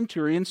of the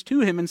centurions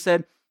to him and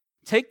said,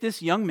 take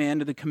this young man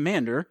to the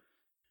commander,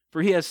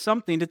 for he has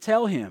something to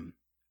tell him.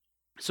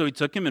 So he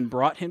took him and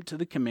brought him to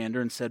the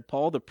commander and said,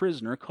 Paul, the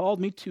prisoner,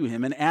 called me to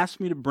him and asked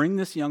me to bring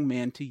this young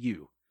man to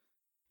you.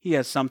 He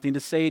has something to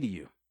say to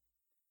you.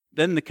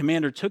 Then the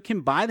commander took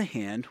him by the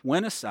hand,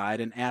 went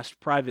aside, and asked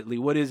privately,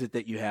 what is it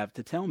that you have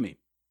to tell me?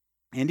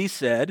 And he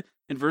said,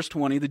 in verse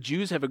 20, the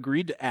Jews have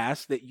agreed to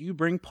ask that you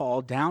bring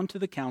Paul down to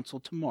the council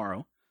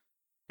tomorrow,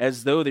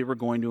 as though they were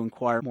going to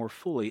inquire more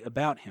fully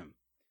about him.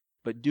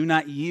 But do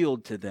not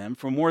yield to them,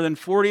 for more than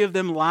 40 of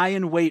them lie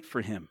in wait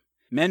for him,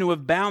 men who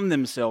have bound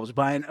themselves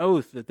by an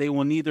oath that they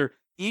will neither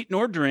eat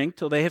nor drink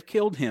till they have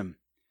killed him.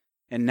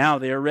 And now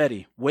they are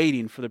ready,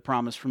 waiting for the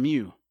promise from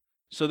you.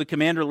 So the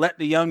commander let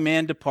the young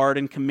man depart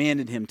and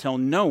commanded him, tell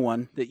no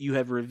one that you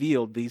have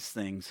revealed these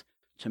things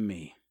to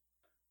me.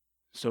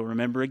 So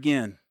remember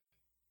again,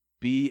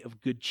 be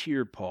of good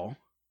cheer, Paul.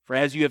 For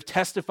as you have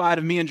testified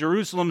of me in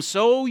Jerusalem,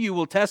 so you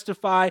will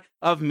testify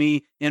of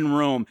me in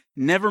Rome.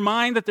 Never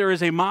mind that there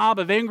is a mob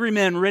of angry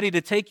men ready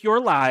to take your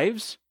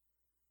lives.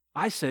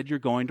 I said you're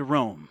going to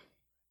Rome.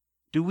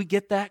 Do we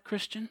get that,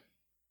 Christian?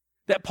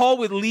 That Paul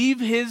would leave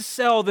his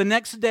cell the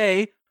next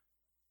day,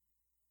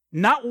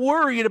 not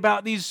worried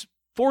about these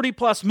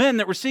 40-plus men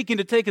that were seeking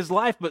to take his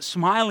life, but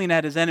smiling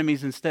at his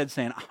enemies instead,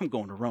 saying, I'm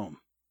going to Rome.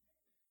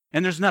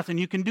 And there's nothing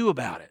you can do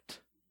about it.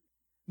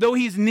 Though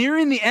he's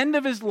nearing the end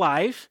of his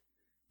life,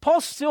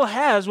 Paul still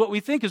has what we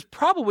think is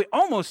probably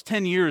almost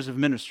 10 years of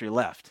ministry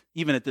left,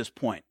 even at this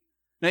point.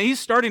 Now, he's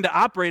starting to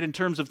operate in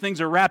terms of things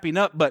are wrapping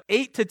up, but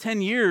 8 to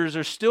 10 years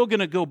are still going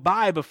to go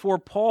by before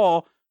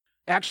Paul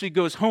actually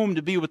goes home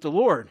to be with the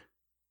Lord.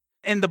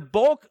 And the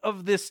bulk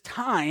of this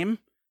time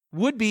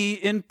would be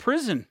in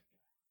prison.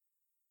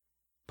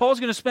 Paul's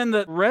going to spend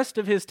the rest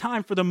of his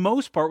time, for the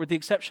most part, with the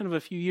exception of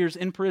a few years,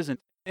 in prison,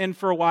 and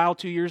for a while,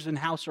 2 years in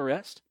house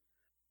arrest.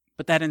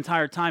 But that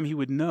entire time, he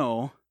would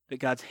know that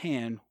God's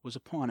hand was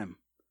upon him.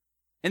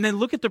 And then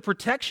look at the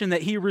protection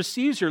that he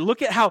receives here.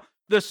 Look at how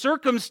the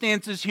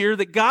circumstances here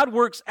that God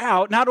works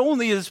out. Not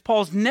only is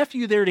Paul's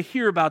nephew there to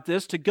hear about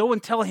this, to go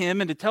and tell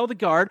him and to tell the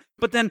guard,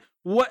 but then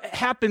what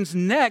happens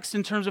next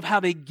in terms of how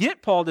they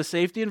get Paul to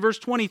safety. In verse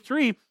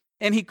 23,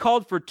 and he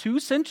called for 2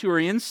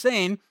 centurions,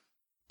 saying,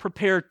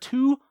 prepare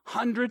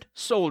 200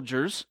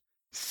 soldiers,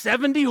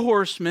 70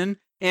 horsemen,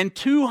 and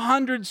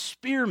 200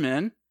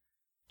 spearmen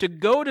to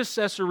go to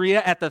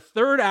Caesarea at the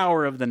third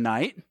hour of the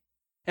night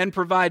and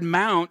provide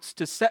mounts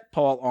to set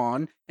Paul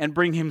on and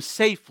bring him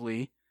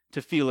safely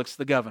to Felix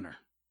the governor.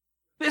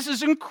 This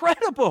is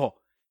incredible.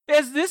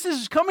 As this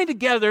is coming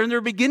together and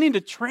they're beginning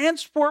to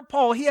transport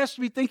Paul, he has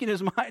to be thinking in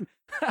his mind,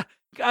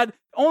 God,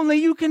 only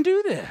you can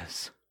do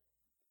this.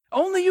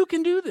 Only you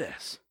can do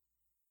this.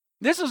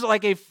 This is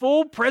like a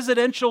full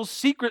presidential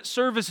Secret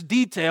Service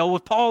detail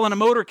with Paul in a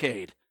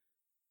motorcade.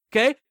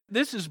 Okay?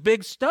 This is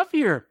big stuff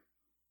here.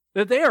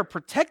 That they are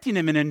protecting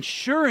him and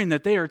ensuring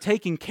that they are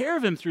taking care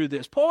of him through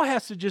this. Paul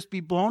has to just be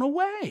blown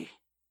away.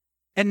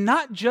 And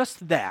not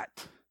just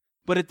that,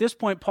 but at this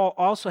point, Paul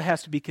also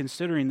has to be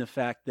considering the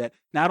fact that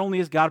not only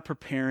is God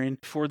preparing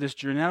for this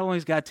journey, not only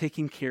is God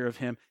taking care of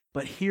him,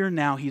 but here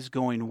now he's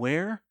going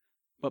where?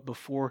 But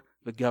before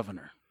the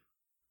governor.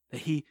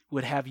 That he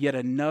would have yet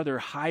another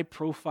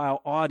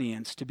high-profile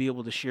audience to be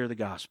able to share the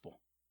gospel.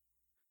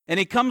 And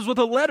he comes with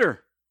a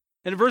letter.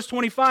 In verse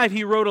 25,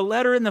 he wrote a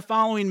letter in the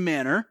following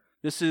manner.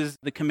 This is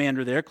the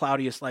commander there,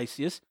 Claudius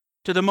Lysias.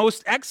 To the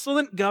most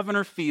excellent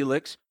governor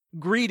Felix,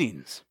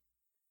 greetings.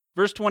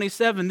 Verse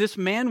 27, this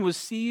man was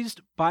seized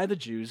by the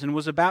Jews and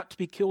was about to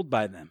be killed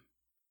by them.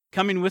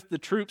 Coming with the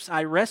troops,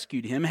 I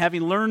rescued him,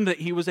 having learned that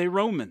he was a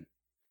Roman.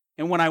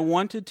 And when I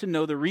wanted to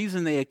know the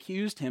reason they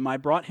accused him, I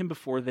brought him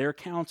before their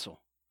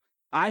council.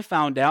 I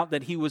found out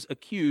that he was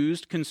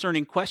accused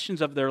concerning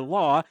questions of their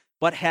law,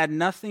 but had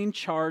nothing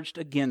charged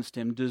against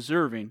him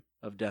deserving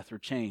of death or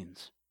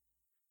chains.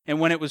 And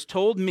when it was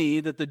told me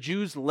that the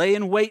Jews lay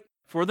in wait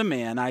for the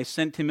man, I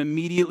sent him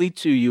immediately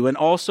to you and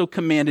also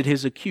commanded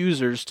his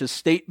accusers to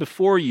state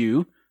before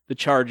you the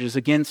charges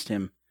against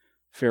him.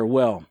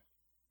 Farewell.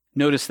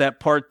 Notice that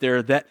part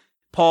there, that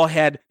Paul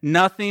had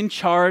nothing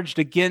charged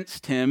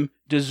against him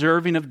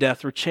deserving of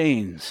death or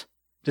chains.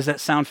 Does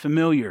that sound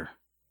familiar?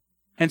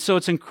 And so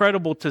it's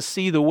incredible to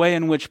see the way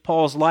in which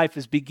Paul's life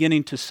is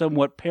beginning to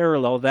somewhat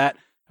parallel that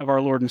of our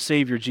Lord and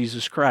Savior,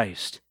 Jesus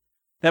Christ.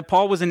 That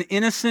Paul was an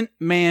innocent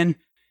man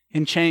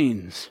in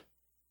chains.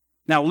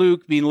 Now,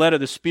 Luke, being led of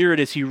the Spirit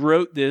as he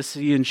wrote this,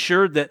 he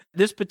ensured that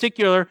this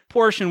particular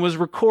portion was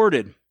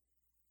recorded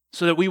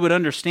so that we would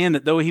understand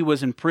that though he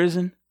was in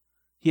prison,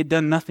 he had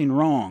done nothing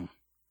wrong.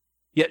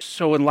 Yet,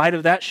 so in light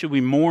of that, should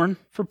we mourn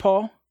for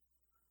Paul?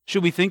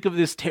 Should we think of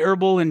this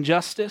terrible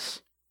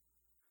injustice?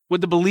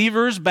 Would the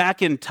believers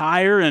back in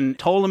Tyre and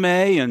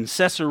Ptolemy and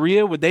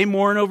Caesarea, would they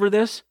mourn over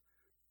this?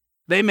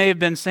 They may have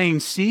been saying,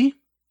 see,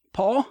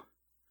 Paul,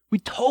 we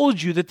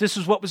told you that this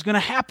is what was going to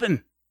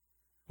happen.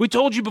 We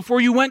told you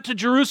before you went to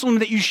Jerusalem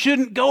that you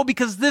shouldn't go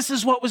because this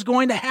is what was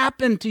going to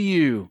happen to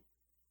you.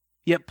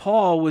 Yet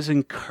Paul was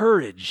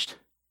encouraged.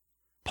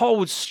 Paul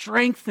was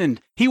strengthened.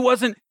 He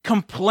wasn't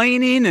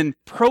complaining and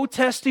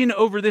protesting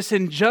over this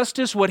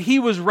injustice. What he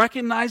was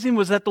recognizing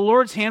was that the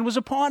Lord's hand was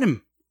upon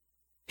him.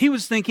 He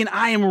was thinking,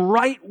 I am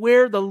right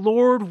where the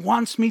Lord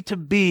wants me to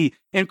be.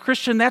 And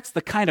Christian, that's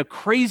the kind of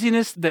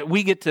craziness that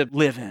we get to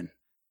live in.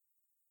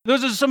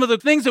 Those are some of the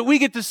things that we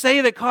get to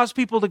say that cause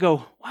people to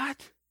go,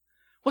 what?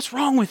 What's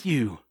wrong with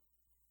you?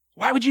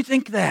 Why would you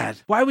think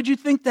that? Why would you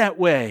think that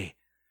way?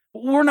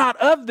 We're not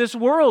of this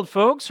world,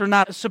 folks. We're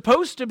not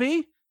supposed to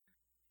be.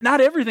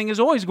 Not everything is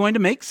always going to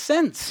make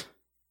sense.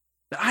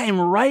 I am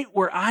right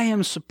where I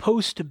am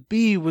supposed to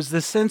be was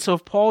the sense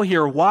of Paul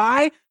here.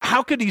 Why?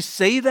 How could he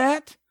say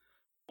that?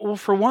 Well,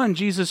 for one,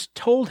 Jesus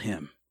told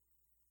him.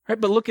 Right?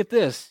 But look at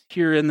this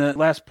here in the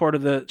last part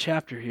of the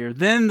chapter here.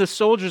 Then the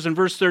soldiers in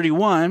verse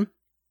 31,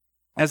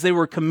 as they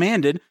were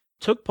commanded,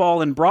 took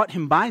Paul and brought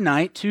him by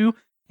night to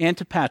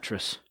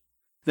Antipatris.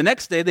 The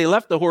next day they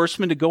left the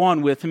horsemen to go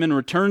on with him and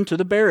returned to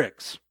the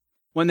barracks.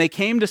 When they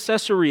came to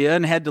Caesarea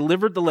and had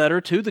delivered the letter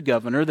to the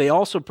governor, they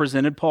also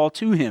presented Paul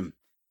to him.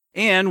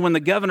 And when the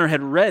governor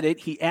had read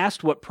it, he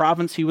asked what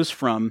province he was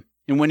from.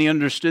 And when he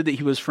understood that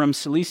he was from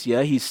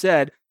Cilicia, he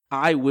said,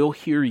 I will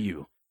hear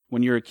you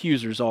when your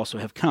accusers also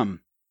have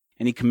come.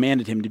 And he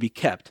commanded him to be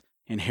kept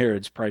in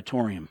Herod's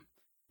praetorium.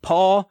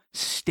 Paul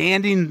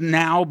standing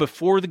now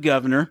before the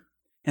governor,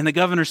 and the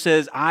governor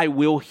says, I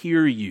will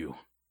hear you.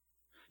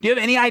 Do you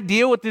have any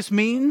idea what this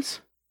means?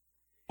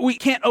 We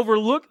can't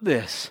overlook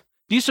this.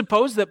 Do you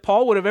suppose that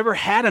Paul would have ever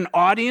had an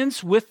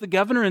audience with the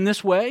governor in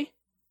this way?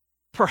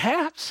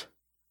 Perhaps,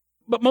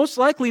 but most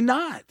likely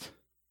not.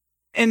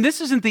 And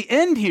this isn't the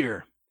end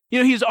here. You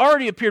know, he's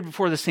already appeared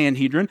before the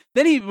Sanhedrin.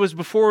 Then he was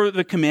before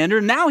the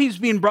commander. Now he's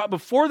being brought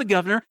before the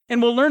governor.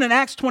 And we'll learn in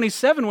Acts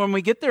 27 when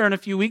we get there in a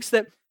few weeks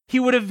that he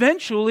would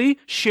eventually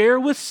share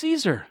with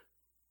Caesar.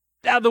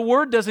 Now, the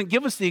word doesn't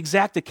give us the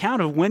exact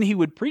account of when he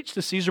would preach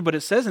to Caesar, but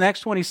it says in Acts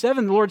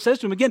 27, the Lord says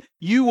to him again,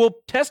 you will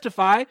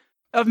testify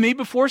of me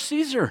before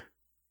Caesar.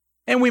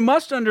 And we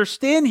must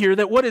understand here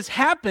that what is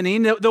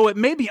happening, though it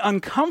may be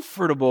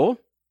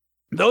uncomfortable,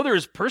 though there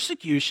is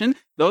persecution,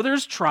 though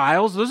there's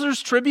trials, though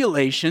there's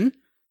tribulation,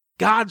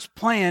 God's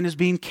plan is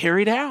being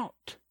carried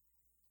out.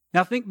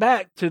 Now think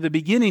back to the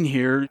beginning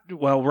here,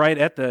 well, right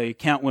at the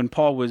account when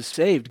Paul was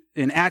saved.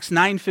 In Acts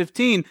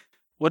 9:15,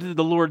 what did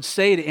the Lord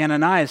say to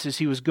Ananias as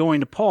he was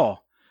going to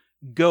Paul?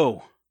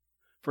 Go,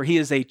 for he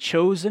is a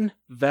chosen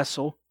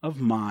vessel of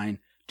mine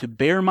to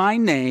bear my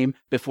name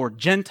before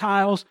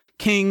Gentiles,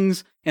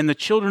 kings, and the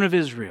children of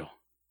Israel.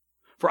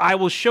 For I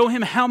will show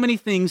him how many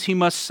things he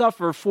must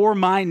suffer for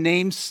my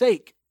name's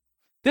sake.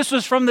 This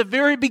was from the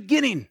very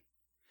beginning.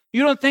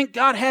 You don't think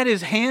God had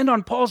his hand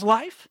on Paul's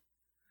life?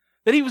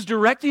 That he was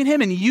directing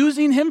him and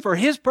using him for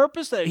his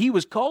purpose that he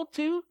was called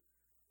to?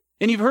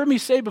 And you've heard me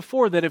say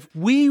before that if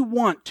we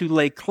want to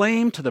lay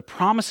claim to the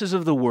promises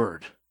of the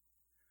Word,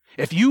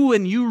 if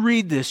when you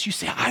read this, you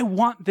say, I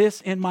want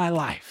this in my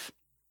life,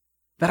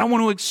 that I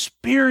want to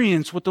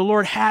experience what the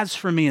Lord has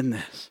for me in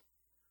this,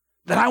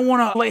 that I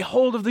want to lay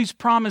hold of these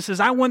promises,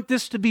 I want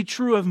this to be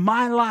true of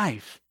my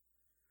life.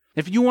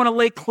 If you want to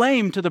lay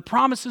claim to the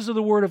promises of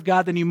the Word of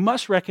God, then you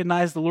must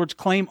recognize the Lord's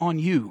claim on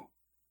you.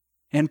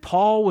 And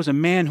Paul was a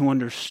man who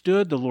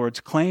understood the Lord's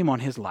claim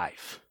on his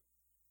life.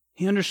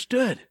 He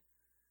understood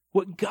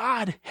what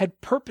God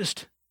had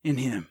purposed in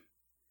him.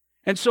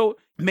 And so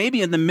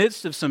maybe in the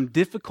midst of some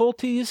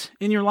difficulties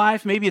in your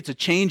life, maybe it's a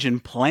change in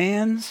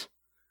plans,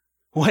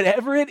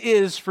 whatever it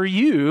is for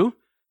you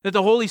that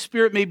the Holy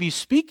Spirit may be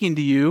speaking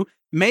to you,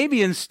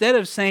 maybe instead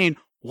of saying,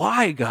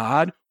 why,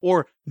 God,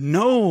 or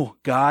no,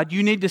 God,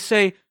 you need to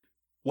say,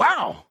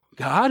 wow,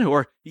 God,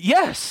 or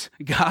yes,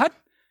 God,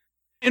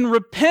 and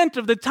repent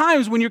of the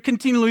times when you're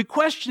continually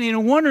questioning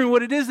and wondering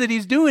what it is that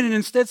he's doing, and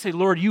instead say,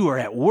 Lord, you are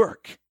at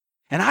work.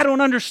 And I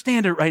don't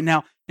understand it right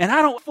now, and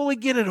I don't fully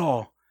get it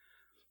all.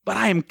 But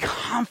I am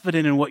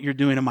confident in what you're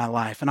doing in my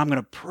life, and I'm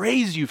going to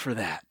praise you for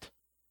that.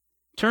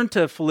 Turn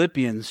to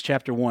Philippians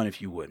chapter 1,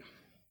 if you would.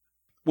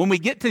 When we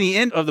get to the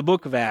end of the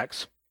book of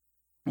Acts,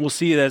 we'll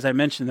see, as I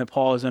mentioned, that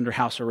Paul is under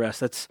house arrest.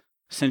 That's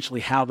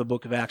essentially how the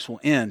book of Acts will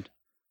end.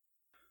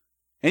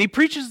 And he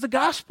preaches the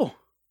gospel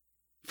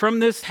from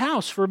this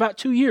house for about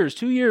 2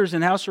 years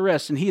in house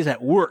arrest, and he is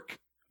at work,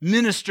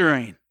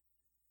 ministering.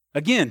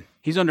 Again,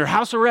 he's under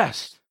house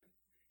arrest.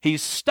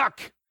 He's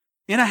stuck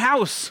in a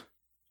house,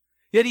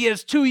 yet he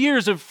has 2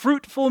 years of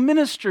fruitful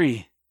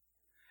ministry.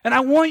 And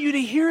I want you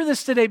to hear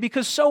this today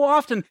because so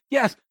often,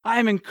 yes, I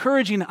am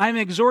encouraging, I'm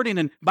exhorting,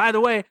 and by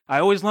the way, I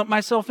always lump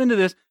myself into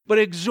this, but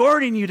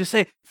exhorting you to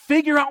say,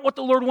 figure out what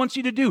the Lord wants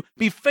you to do.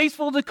 Be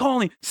faithful to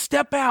calling.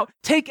 Step out.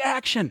 Take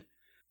action.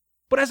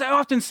 But as I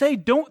often say,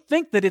 don't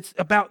think that it's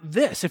about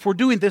this. If we're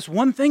doing this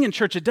one thing in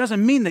church, it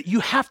doesn't mean that you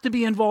have to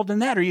be involved in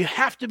that or you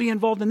have to be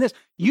involved in this.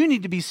 You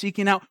need to be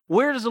seeking out,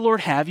 where does the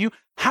Lord have you?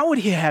 How would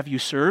he have you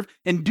serve?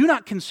 And do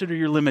not consider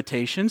your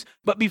limitations,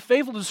 but be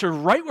faithful to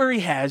serve right where he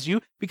has you,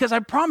 because I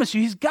promise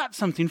you, he's got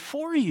something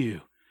for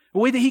you, a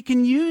way that he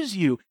can use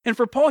you. And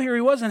for Paul here,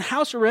 he was in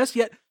house arrest,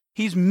 yet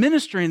he's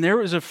ministering there.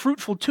 It was a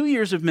fruitful 2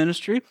 years of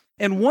ministry.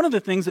 And one of the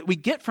things that we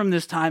get from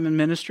this time in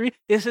ministry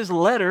is his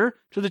letter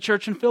to the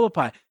church in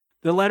Philippi.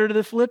 The letter to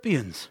the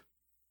Philippians.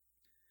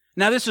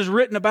 Now, this is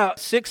written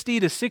about 60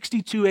 to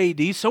 62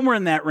 AD, somewhere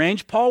in that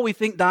range. Paul, we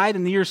think, died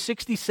in the year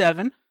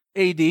 67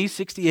 AD,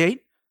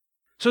 68.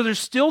 So there's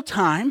still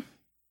time.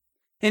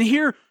 And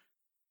here,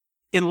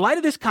 in light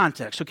of this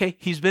context, okay,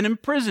 he's been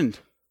imprisoned.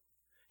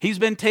 He's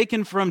been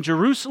taken from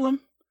Jerusalem,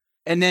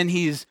 and then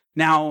he's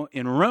now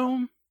in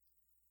Rome.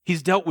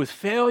 He's dealt with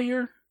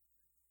failure.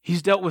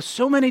 He's dealt with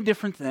so many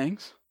different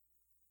things.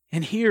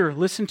 And here,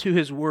 listen to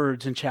his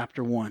words in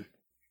chapter 1.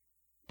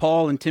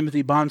 Paul and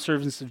Timothy,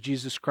 bondservants of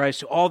Jesus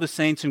Christ, to all the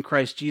saints in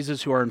Christ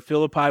Jesus who are in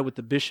Philippi with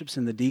the bishops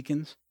and the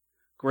deacons,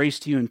 grace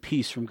to you and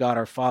peace from God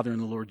our Father and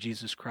the Lord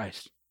Jesus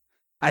Christ.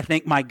 I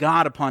thank my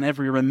God upon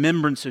every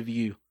remembrance of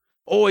you,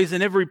 always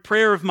in every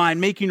prayer of mine,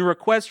 making a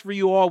request for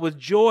you all with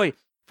joy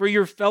for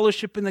your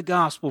fellowship in the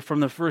gospel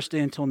from the first day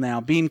until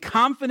now, being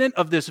confident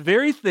of this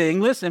very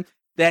thing, listen,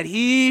 that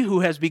he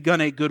who has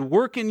begun a good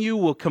work in you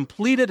will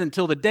complete it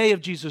until the day of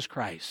Jesus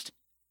Christ.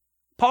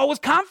 Paul was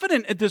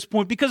confident at this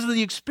point because of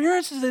the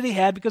experiences that he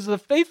had, because of the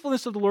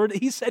faithfulness of the Lord,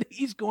 that he said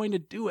he's going to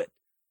do it.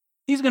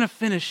 He's going to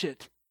finish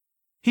it.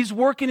 He's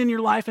working in your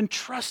life, and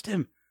trust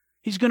him.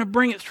 He's going to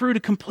bring it through to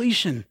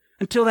completion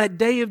until that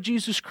day of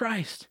Jesus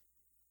Christ.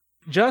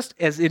 Just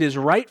as it is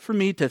right for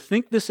me to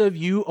think this of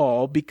you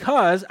all,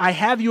 because I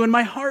have you in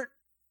my heart,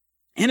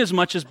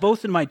 inasmuch as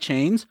both in my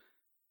chains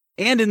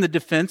and in the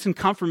defense and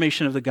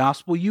confirmation of the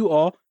gospel, you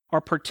all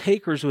are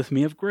partakers with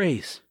me of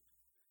grace.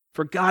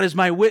 For God is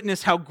my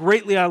witness how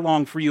greatly I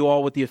long for you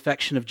all with the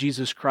affection of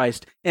Jesus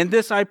Christ. And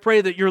this I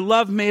pray, that your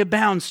love may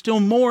abound still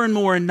more and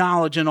more in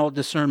knowledge and all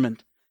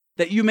discernment,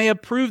 that you may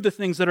approve the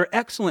things that are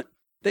excellent,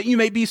 that you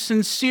may be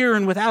sincere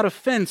and without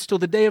offense till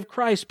the day of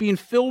Christ, being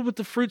filled with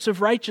the fruits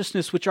of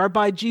righteousness, which are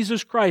by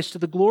Jesus Christ, to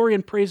the glory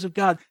and praise of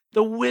God.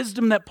 The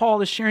wisdom that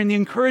Paul is sharing, the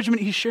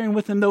encouragement he's sharing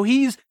with them, though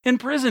he's in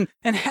prison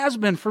and has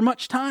been for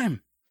much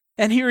time.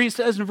 And here he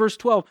says in verse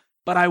 12,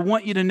 but I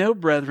want you to know,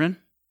 brethren,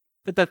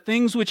 that the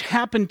things which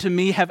happened to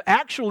me have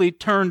actually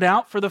turned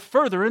out for the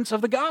furtherance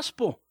of the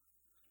gospel.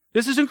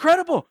 This is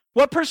incredible.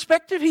 What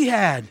perspective he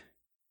had.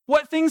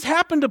 What things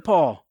happened to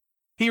Paul.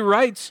 He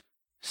writes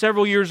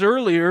several years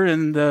earlier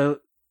in the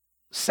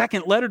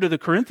second letter to the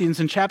Corinthians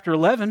in chapter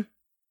 11,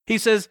 he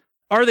says,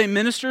 are they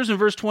ministers in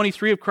verse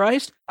 23 of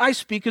Christ? I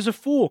speak as a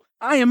fool.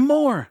 I am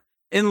more.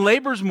 in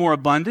labors more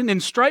abundant, in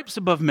stripes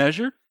above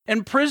measure,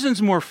 in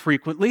prisons more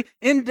frequently,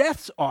 in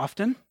deaths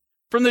often.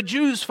 From the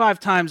Jews 5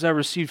 times I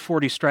received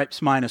 40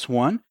 stripes minus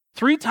 1.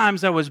 3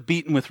 times I was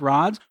beaten with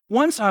rods.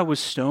 Once I was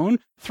stoned.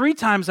 3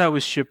 times I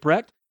was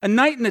shipwrecked. A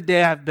night and a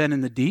day I have been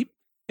in the deep.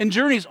 In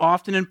journeys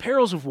often, in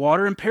perils of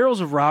water, in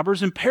perils of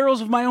robbers, in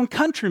perils of my own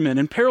countrymen,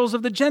 in perils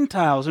of the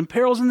Gentiles, in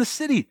perils in the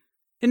city,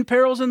 in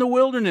perils in the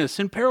wilderness,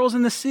 in perils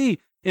in the sea,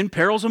 in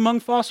perils among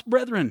false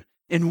brethren,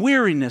 in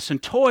weariness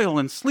and toil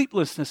and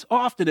sleeplessness,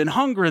 often in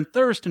hunger and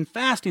thirst and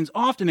fastings,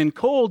 often in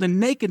cold and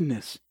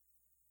nakedness.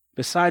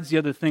 Besides the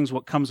other things,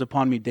 what comes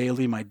upon me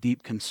daily, my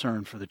deep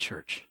concern for the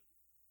church.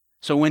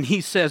 So when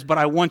he says, but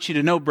I want you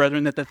to know,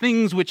 brethren, that the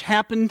things which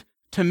happened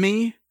to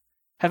me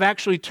have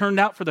actually turned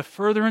out for the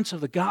furtherance of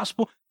the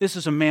gospel, this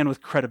is a man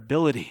with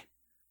credibility.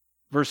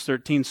 Verse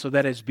 13, so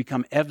that it has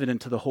become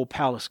evident to the whole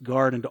palace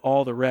guard and to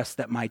all the rest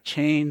that my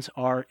chains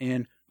are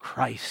in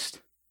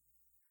Christ.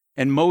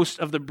 And most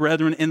of the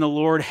brethren in the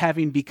Lord,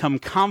 having become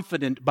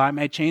confident by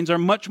my chains, are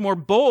much more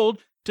bold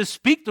to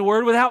speak the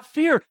word without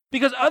fear.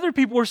 Because other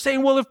people were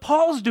saying, well, if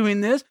Paul's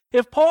doing this,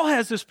 if Paul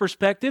has this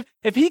perspective,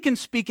 if he can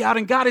speak out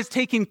and God is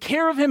taking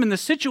care of him in the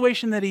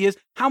situation that he is,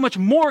 how much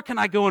more can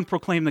I go and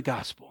proclaim the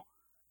gospel?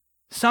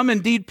 Some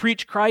indeed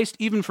preach Christ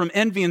even from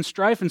envy and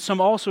strife, and some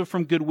also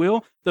from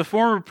goodwill. The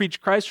former preach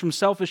Christ from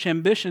selfish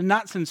ambition,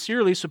 not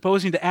sincerely,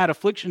 supposing to add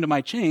affliction to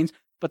my chains,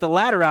 but the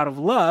latter out of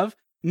love,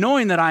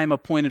 knowing that I am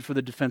appointed for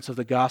the defense of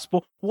the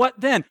gospel. What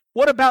then?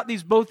 What about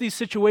both these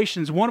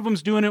situations? One of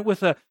them's doing it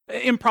with an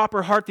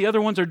improper heart. The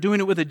other ones are doing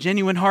it with a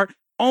genuine heart.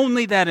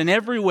 Only that in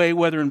every way,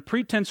 whether in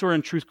pretense or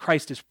in truth,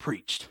 Christ is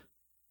preached.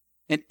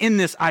 And in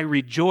this I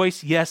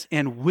rejoice, yes,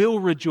 and will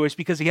rejoice,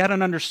 because he had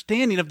an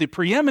understanding of the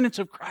preeminence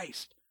of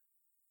Christ,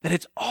 that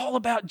it's all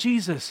about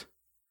Jesus.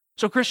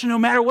 So Christian, no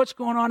matter what's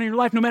going on in your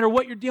life, no matter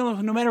what you're dealing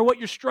with, no matter what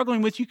you're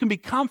struggling with, you can be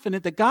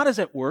confident that God is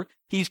at work.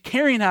 He's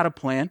carrying out a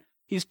plan.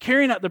 He's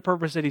carrying out the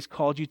purpose that he's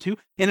called you to.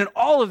 And in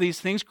all of these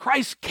things,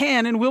 Christ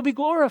can and will be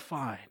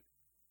glorified.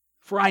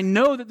 For I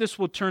know that this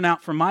will turn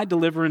out for my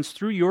deliverance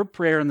through your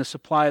prayer and the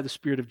supply of the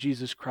Spirit of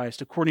Jesus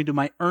Christ, according to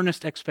my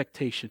earnest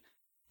expectation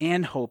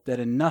and hope that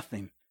in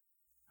nothing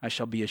I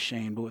shall be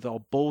ashamed, but with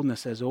all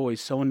boldness as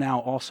always, so now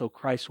also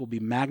Christ will be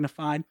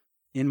magnified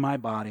in my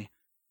body,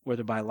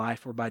 whether by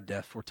life or by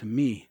death. For to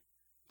me,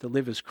 to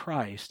live is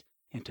Christ,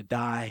 and to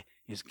die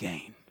is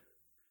gain.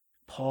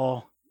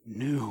 Paul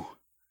knew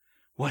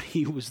what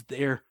he was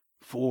there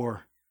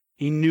for.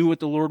 He knew what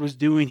the Lord was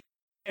doing.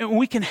 And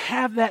we can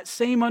have that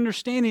same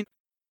understanding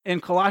in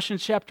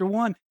Colossians chapter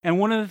 1. And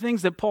one of the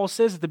things that Paul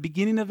says at the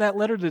beginning of that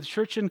letter to the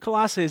church in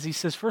Colossae is he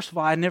says, first of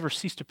all, I never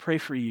cease to pray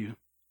for you.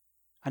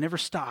 I never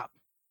stop.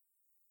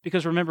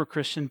 Because remember,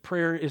 Christian,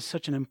 prayer is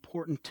such an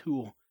important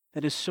tool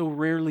that is so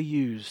rarely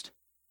used.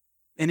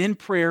 And in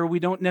prayer, we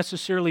don't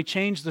necessarily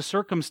change the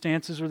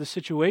circumstances or the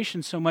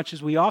situation so much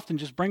as we often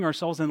just bring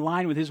ourselves in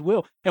line with his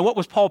will. And what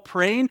was Paul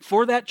praying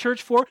for that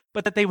church for?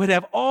 But that they would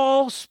have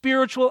all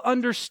spiritual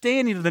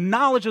understanding of the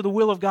knowledge of the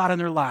will of God in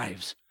their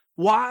lives.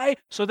 Why?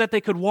 So that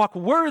they could walk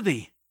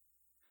worthy.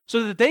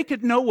 So that they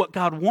could know what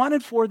God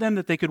wanted for them,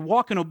 that they could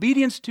walk in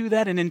obedience to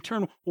that, and in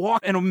turn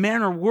walk in a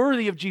manner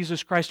worthy of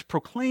Jesus Christ, to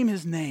proclaim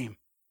his name,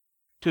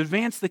 to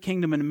advance the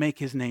kingdom and to make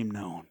his name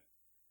known.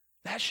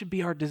 That should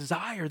be our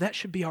desire. That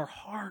should be our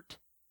heart.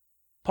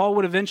 Paul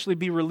would eventually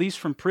be released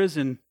from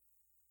prison,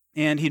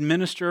 and he'd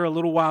minister a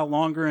little while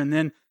longer, and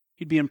then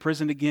he'd be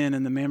imprisoned again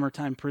in the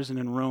Mamertine prison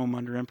in Rome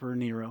under Emperor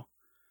Nero.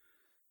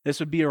 This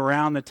would be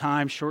around the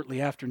time shortly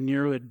after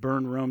Nero had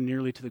burned Rome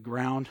nearly to the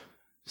ground,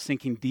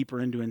 sinking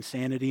deeper into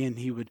insanity, and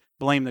he would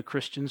blame the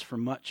Christians for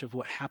much of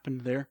what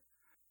happened there.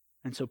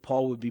 And so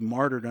Paul would be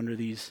martyred under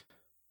these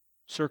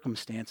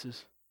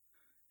circumstances.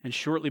 And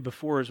shortly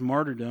before his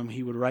martyrdom,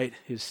 he would write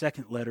his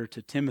second letter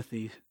to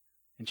Timothy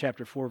in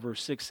chapter 4,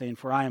 verse 6, saying,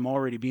 for I am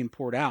already being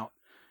poured out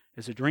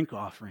as a drink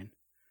offering,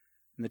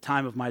 and the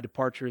time of my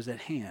departure is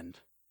at hand.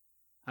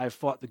 I have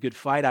fought the good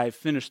fight. I have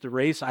finished the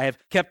race. I have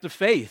kept the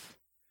faith.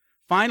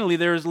 Finally,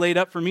 there is laid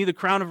up for me the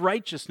crown of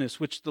righteousness,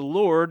 which the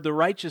Lord, the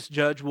righteous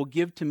judge, will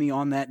give to me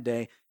on that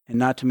day, and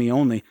not to me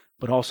only,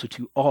 but also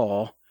to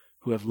all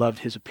who have loved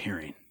his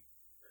appearing.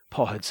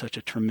 Paul had such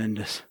a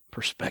tremendous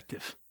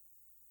perspective,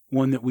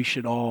 one that we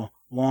should all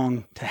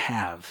long to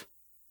have.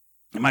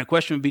 And my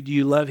question would be, do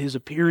you love his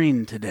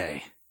appearing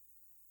today?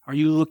 Are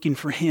you looking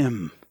for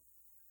him?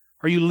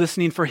 Are you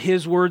listening for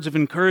his words of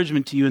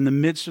encouragement to you in the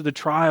midst of the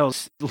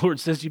trials? The Lord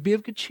says, you be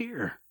of good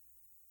cheer.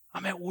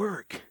 I'm at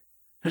work.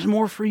 There's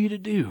more for you to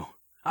do.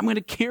 I'm going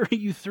to carry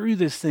you through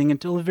this thing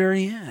until the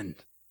very end.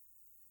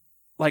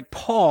 Like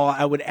Paul,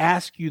 I would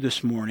ask you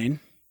this morning,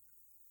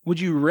 would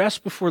you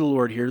rest before the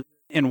Lord here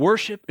and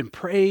worship and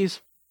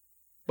praise,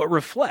 but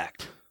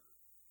reflect?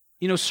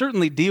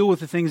 Certainly deal with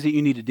the things that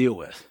you need to deal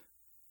with.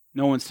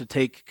 No one's to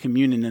take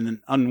communion in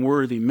an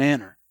unworthy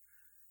manner.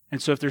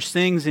 And so if there's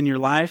things in your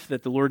life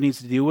that the Lord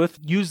needs to deal with,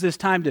 use this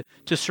time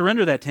to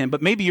surrender that to him.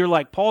 But maybe you're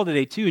like Paul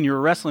today too, and you're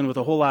wrestling with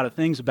a whole lot of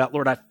things about,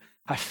 Lord,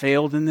 I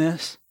failed in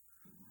this.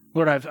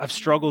 Lord, I've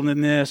struggled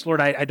in this.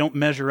 Lord, I don't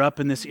measure up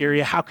in this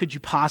area. How could you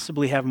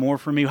possibly have more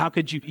for me? How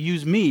could you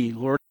use me,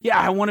 Lord? Yeah,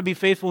 I want to be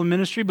faithful in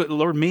ministry, but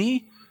Lord,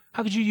 me?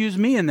 How could you use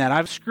me in that?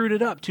 I've screwed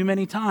it up too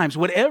many times.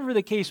 Whatever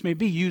the case may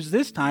be, use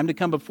this time to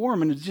come before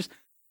him and just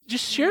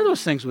share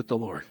those things with the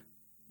Lord.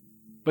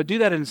 But do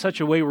that in such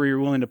a way where you're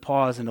willing to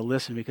pause and to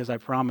listen, because I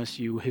promise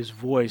you his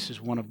voice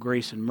is one of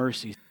grace and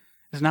mercy.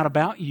 It's not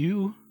about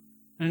you,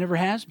 and it never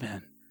has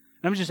been.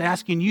 I'm just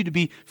asking you to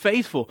be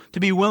faithful, to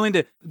be willing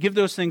to give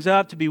those things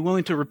up, to be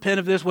willing to repent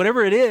of this,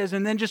 whatever it is,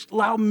 and then just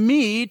allow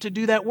me to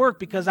do that work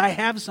because I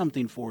have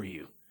something for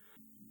you.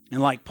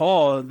 And like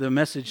Paul, the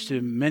message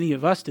to many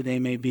of us today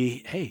may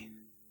be, hey,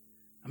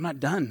 I'm not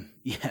done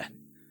yet.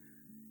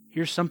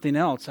 Here's something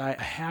else I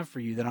have for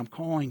you that I'm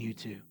calling you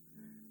to.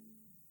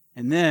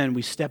 And then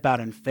we step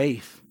out in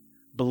faith,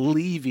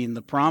 believing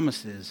the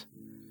promises.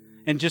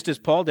 And just as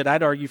Paul did,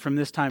 I'd argue from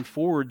this time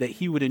forward that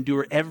he would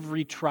endure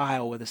every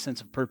trial with a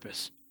sense of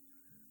purpose,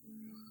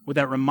 with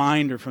that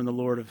reminder from the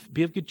Lord of,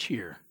 be of good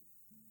cheer.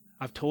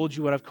 I've told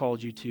you what I've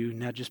called you to.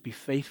 Now just be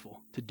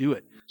faithful to do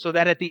it. So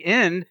that at the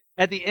end,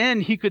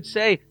 he could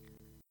say,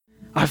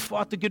 I've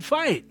fought the good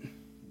fight.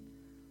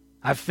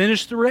 I've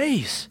finished the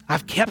race.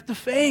 I've kept the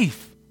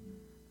faith.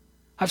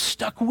 I've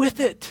stuck with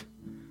it.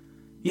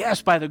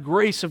 Yes, by the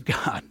grace of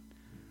God,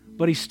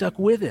 but he stuck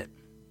with it.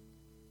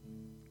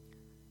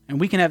 And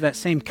we can have that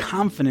same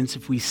confidence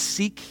if we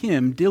seek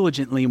him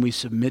diligently and we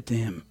submit to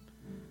him.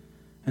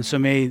 And so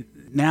may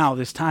now,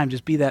 this time,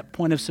 just be that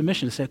point of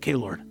submission to say, okay,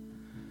 Lord,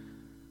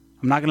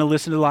 I'm not going to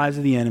listen to the lies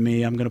of the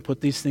enemy. I'm going to put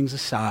these things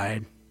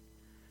aside.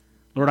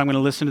 Lord, I'm going to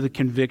listen to the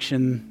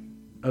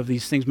conviction of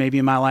these things maybe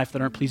in my life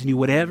that aren't pleasing you,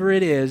 whatever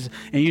it is.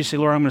 And you say,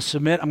 Lord, I'm going to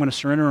submit, I'm going to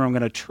surrender, I'm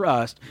going to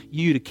trust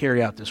you to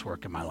carry out this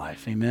work in my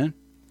life. Amen?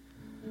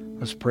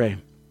 Let's pray.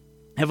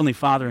 Heavenly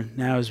Father,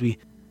 now as we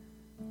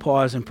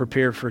pause and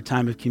prepare for a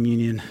time of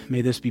communion,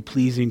 may this be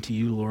pleasing to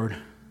you, Lord,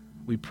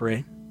 we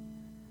pray.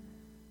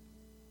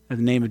 That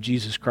the name of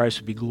Jesus Christ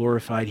would be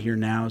glorified here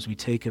now as we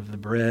take of the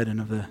bread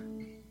and of the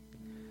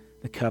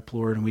cup,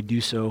 Lord, and we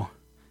do so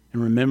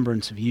in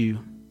remembrance of you.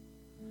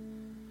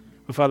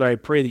 Well, Father, I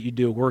pray that you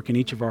do a work in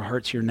each of our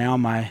hearts here now,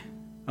 my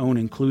own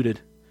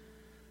included.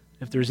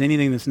 If there's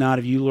anything that's not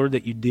of you, Lord,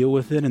 that you deal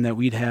with it and that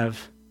we'd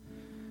have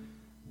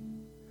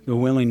the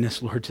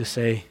willingness, Lord, to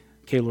say,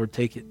 okay, Lord,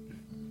 take it.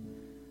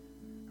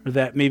 Or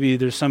that maybe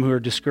there's some who are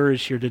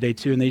discouraged here today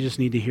too, and they just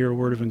need to hear a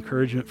word of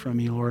encouragement from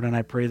you, Lord, and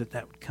I pray that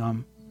that would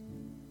come.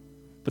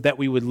 But that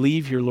we would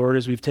leave here, Lord,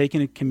 as we've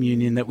taken a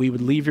communion, that we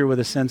would leave here with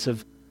a sense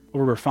of,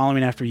 Lord, we're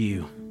following after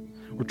you.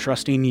 We're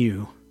trusting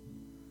you.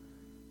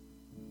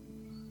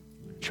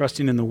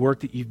 Trusting in the work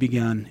that you've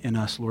begun in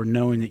us, Lord,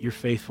 knowing that you're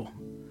faithful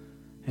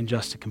and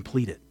just to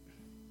complete it.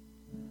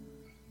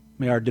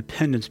 May our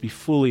dependence be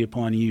fully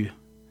upon you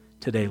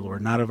today,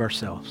 Lord, not of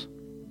ourselves.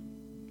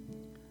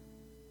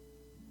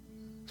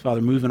 Father,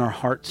 move in our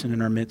hearts and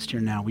in our midst here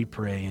now, we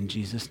pray in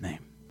Jesus' name.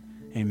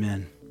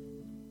 Amen.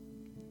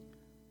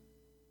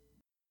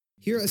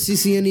 Here at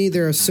CCNE,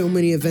 there are so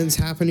many events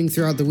happening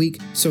throughout the week,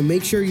 so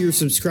make sure you're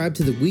subscribed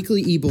to the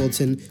weekly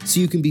e-bulletin so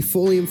you can be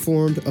fully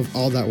informed of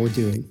all that we're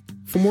doing.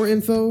 For more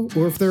info,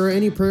 or if there are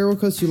any prayer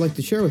requests you'd like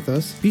to share with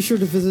us, be sure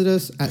to visit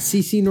us at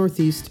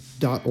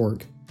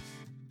ccnortheast.org.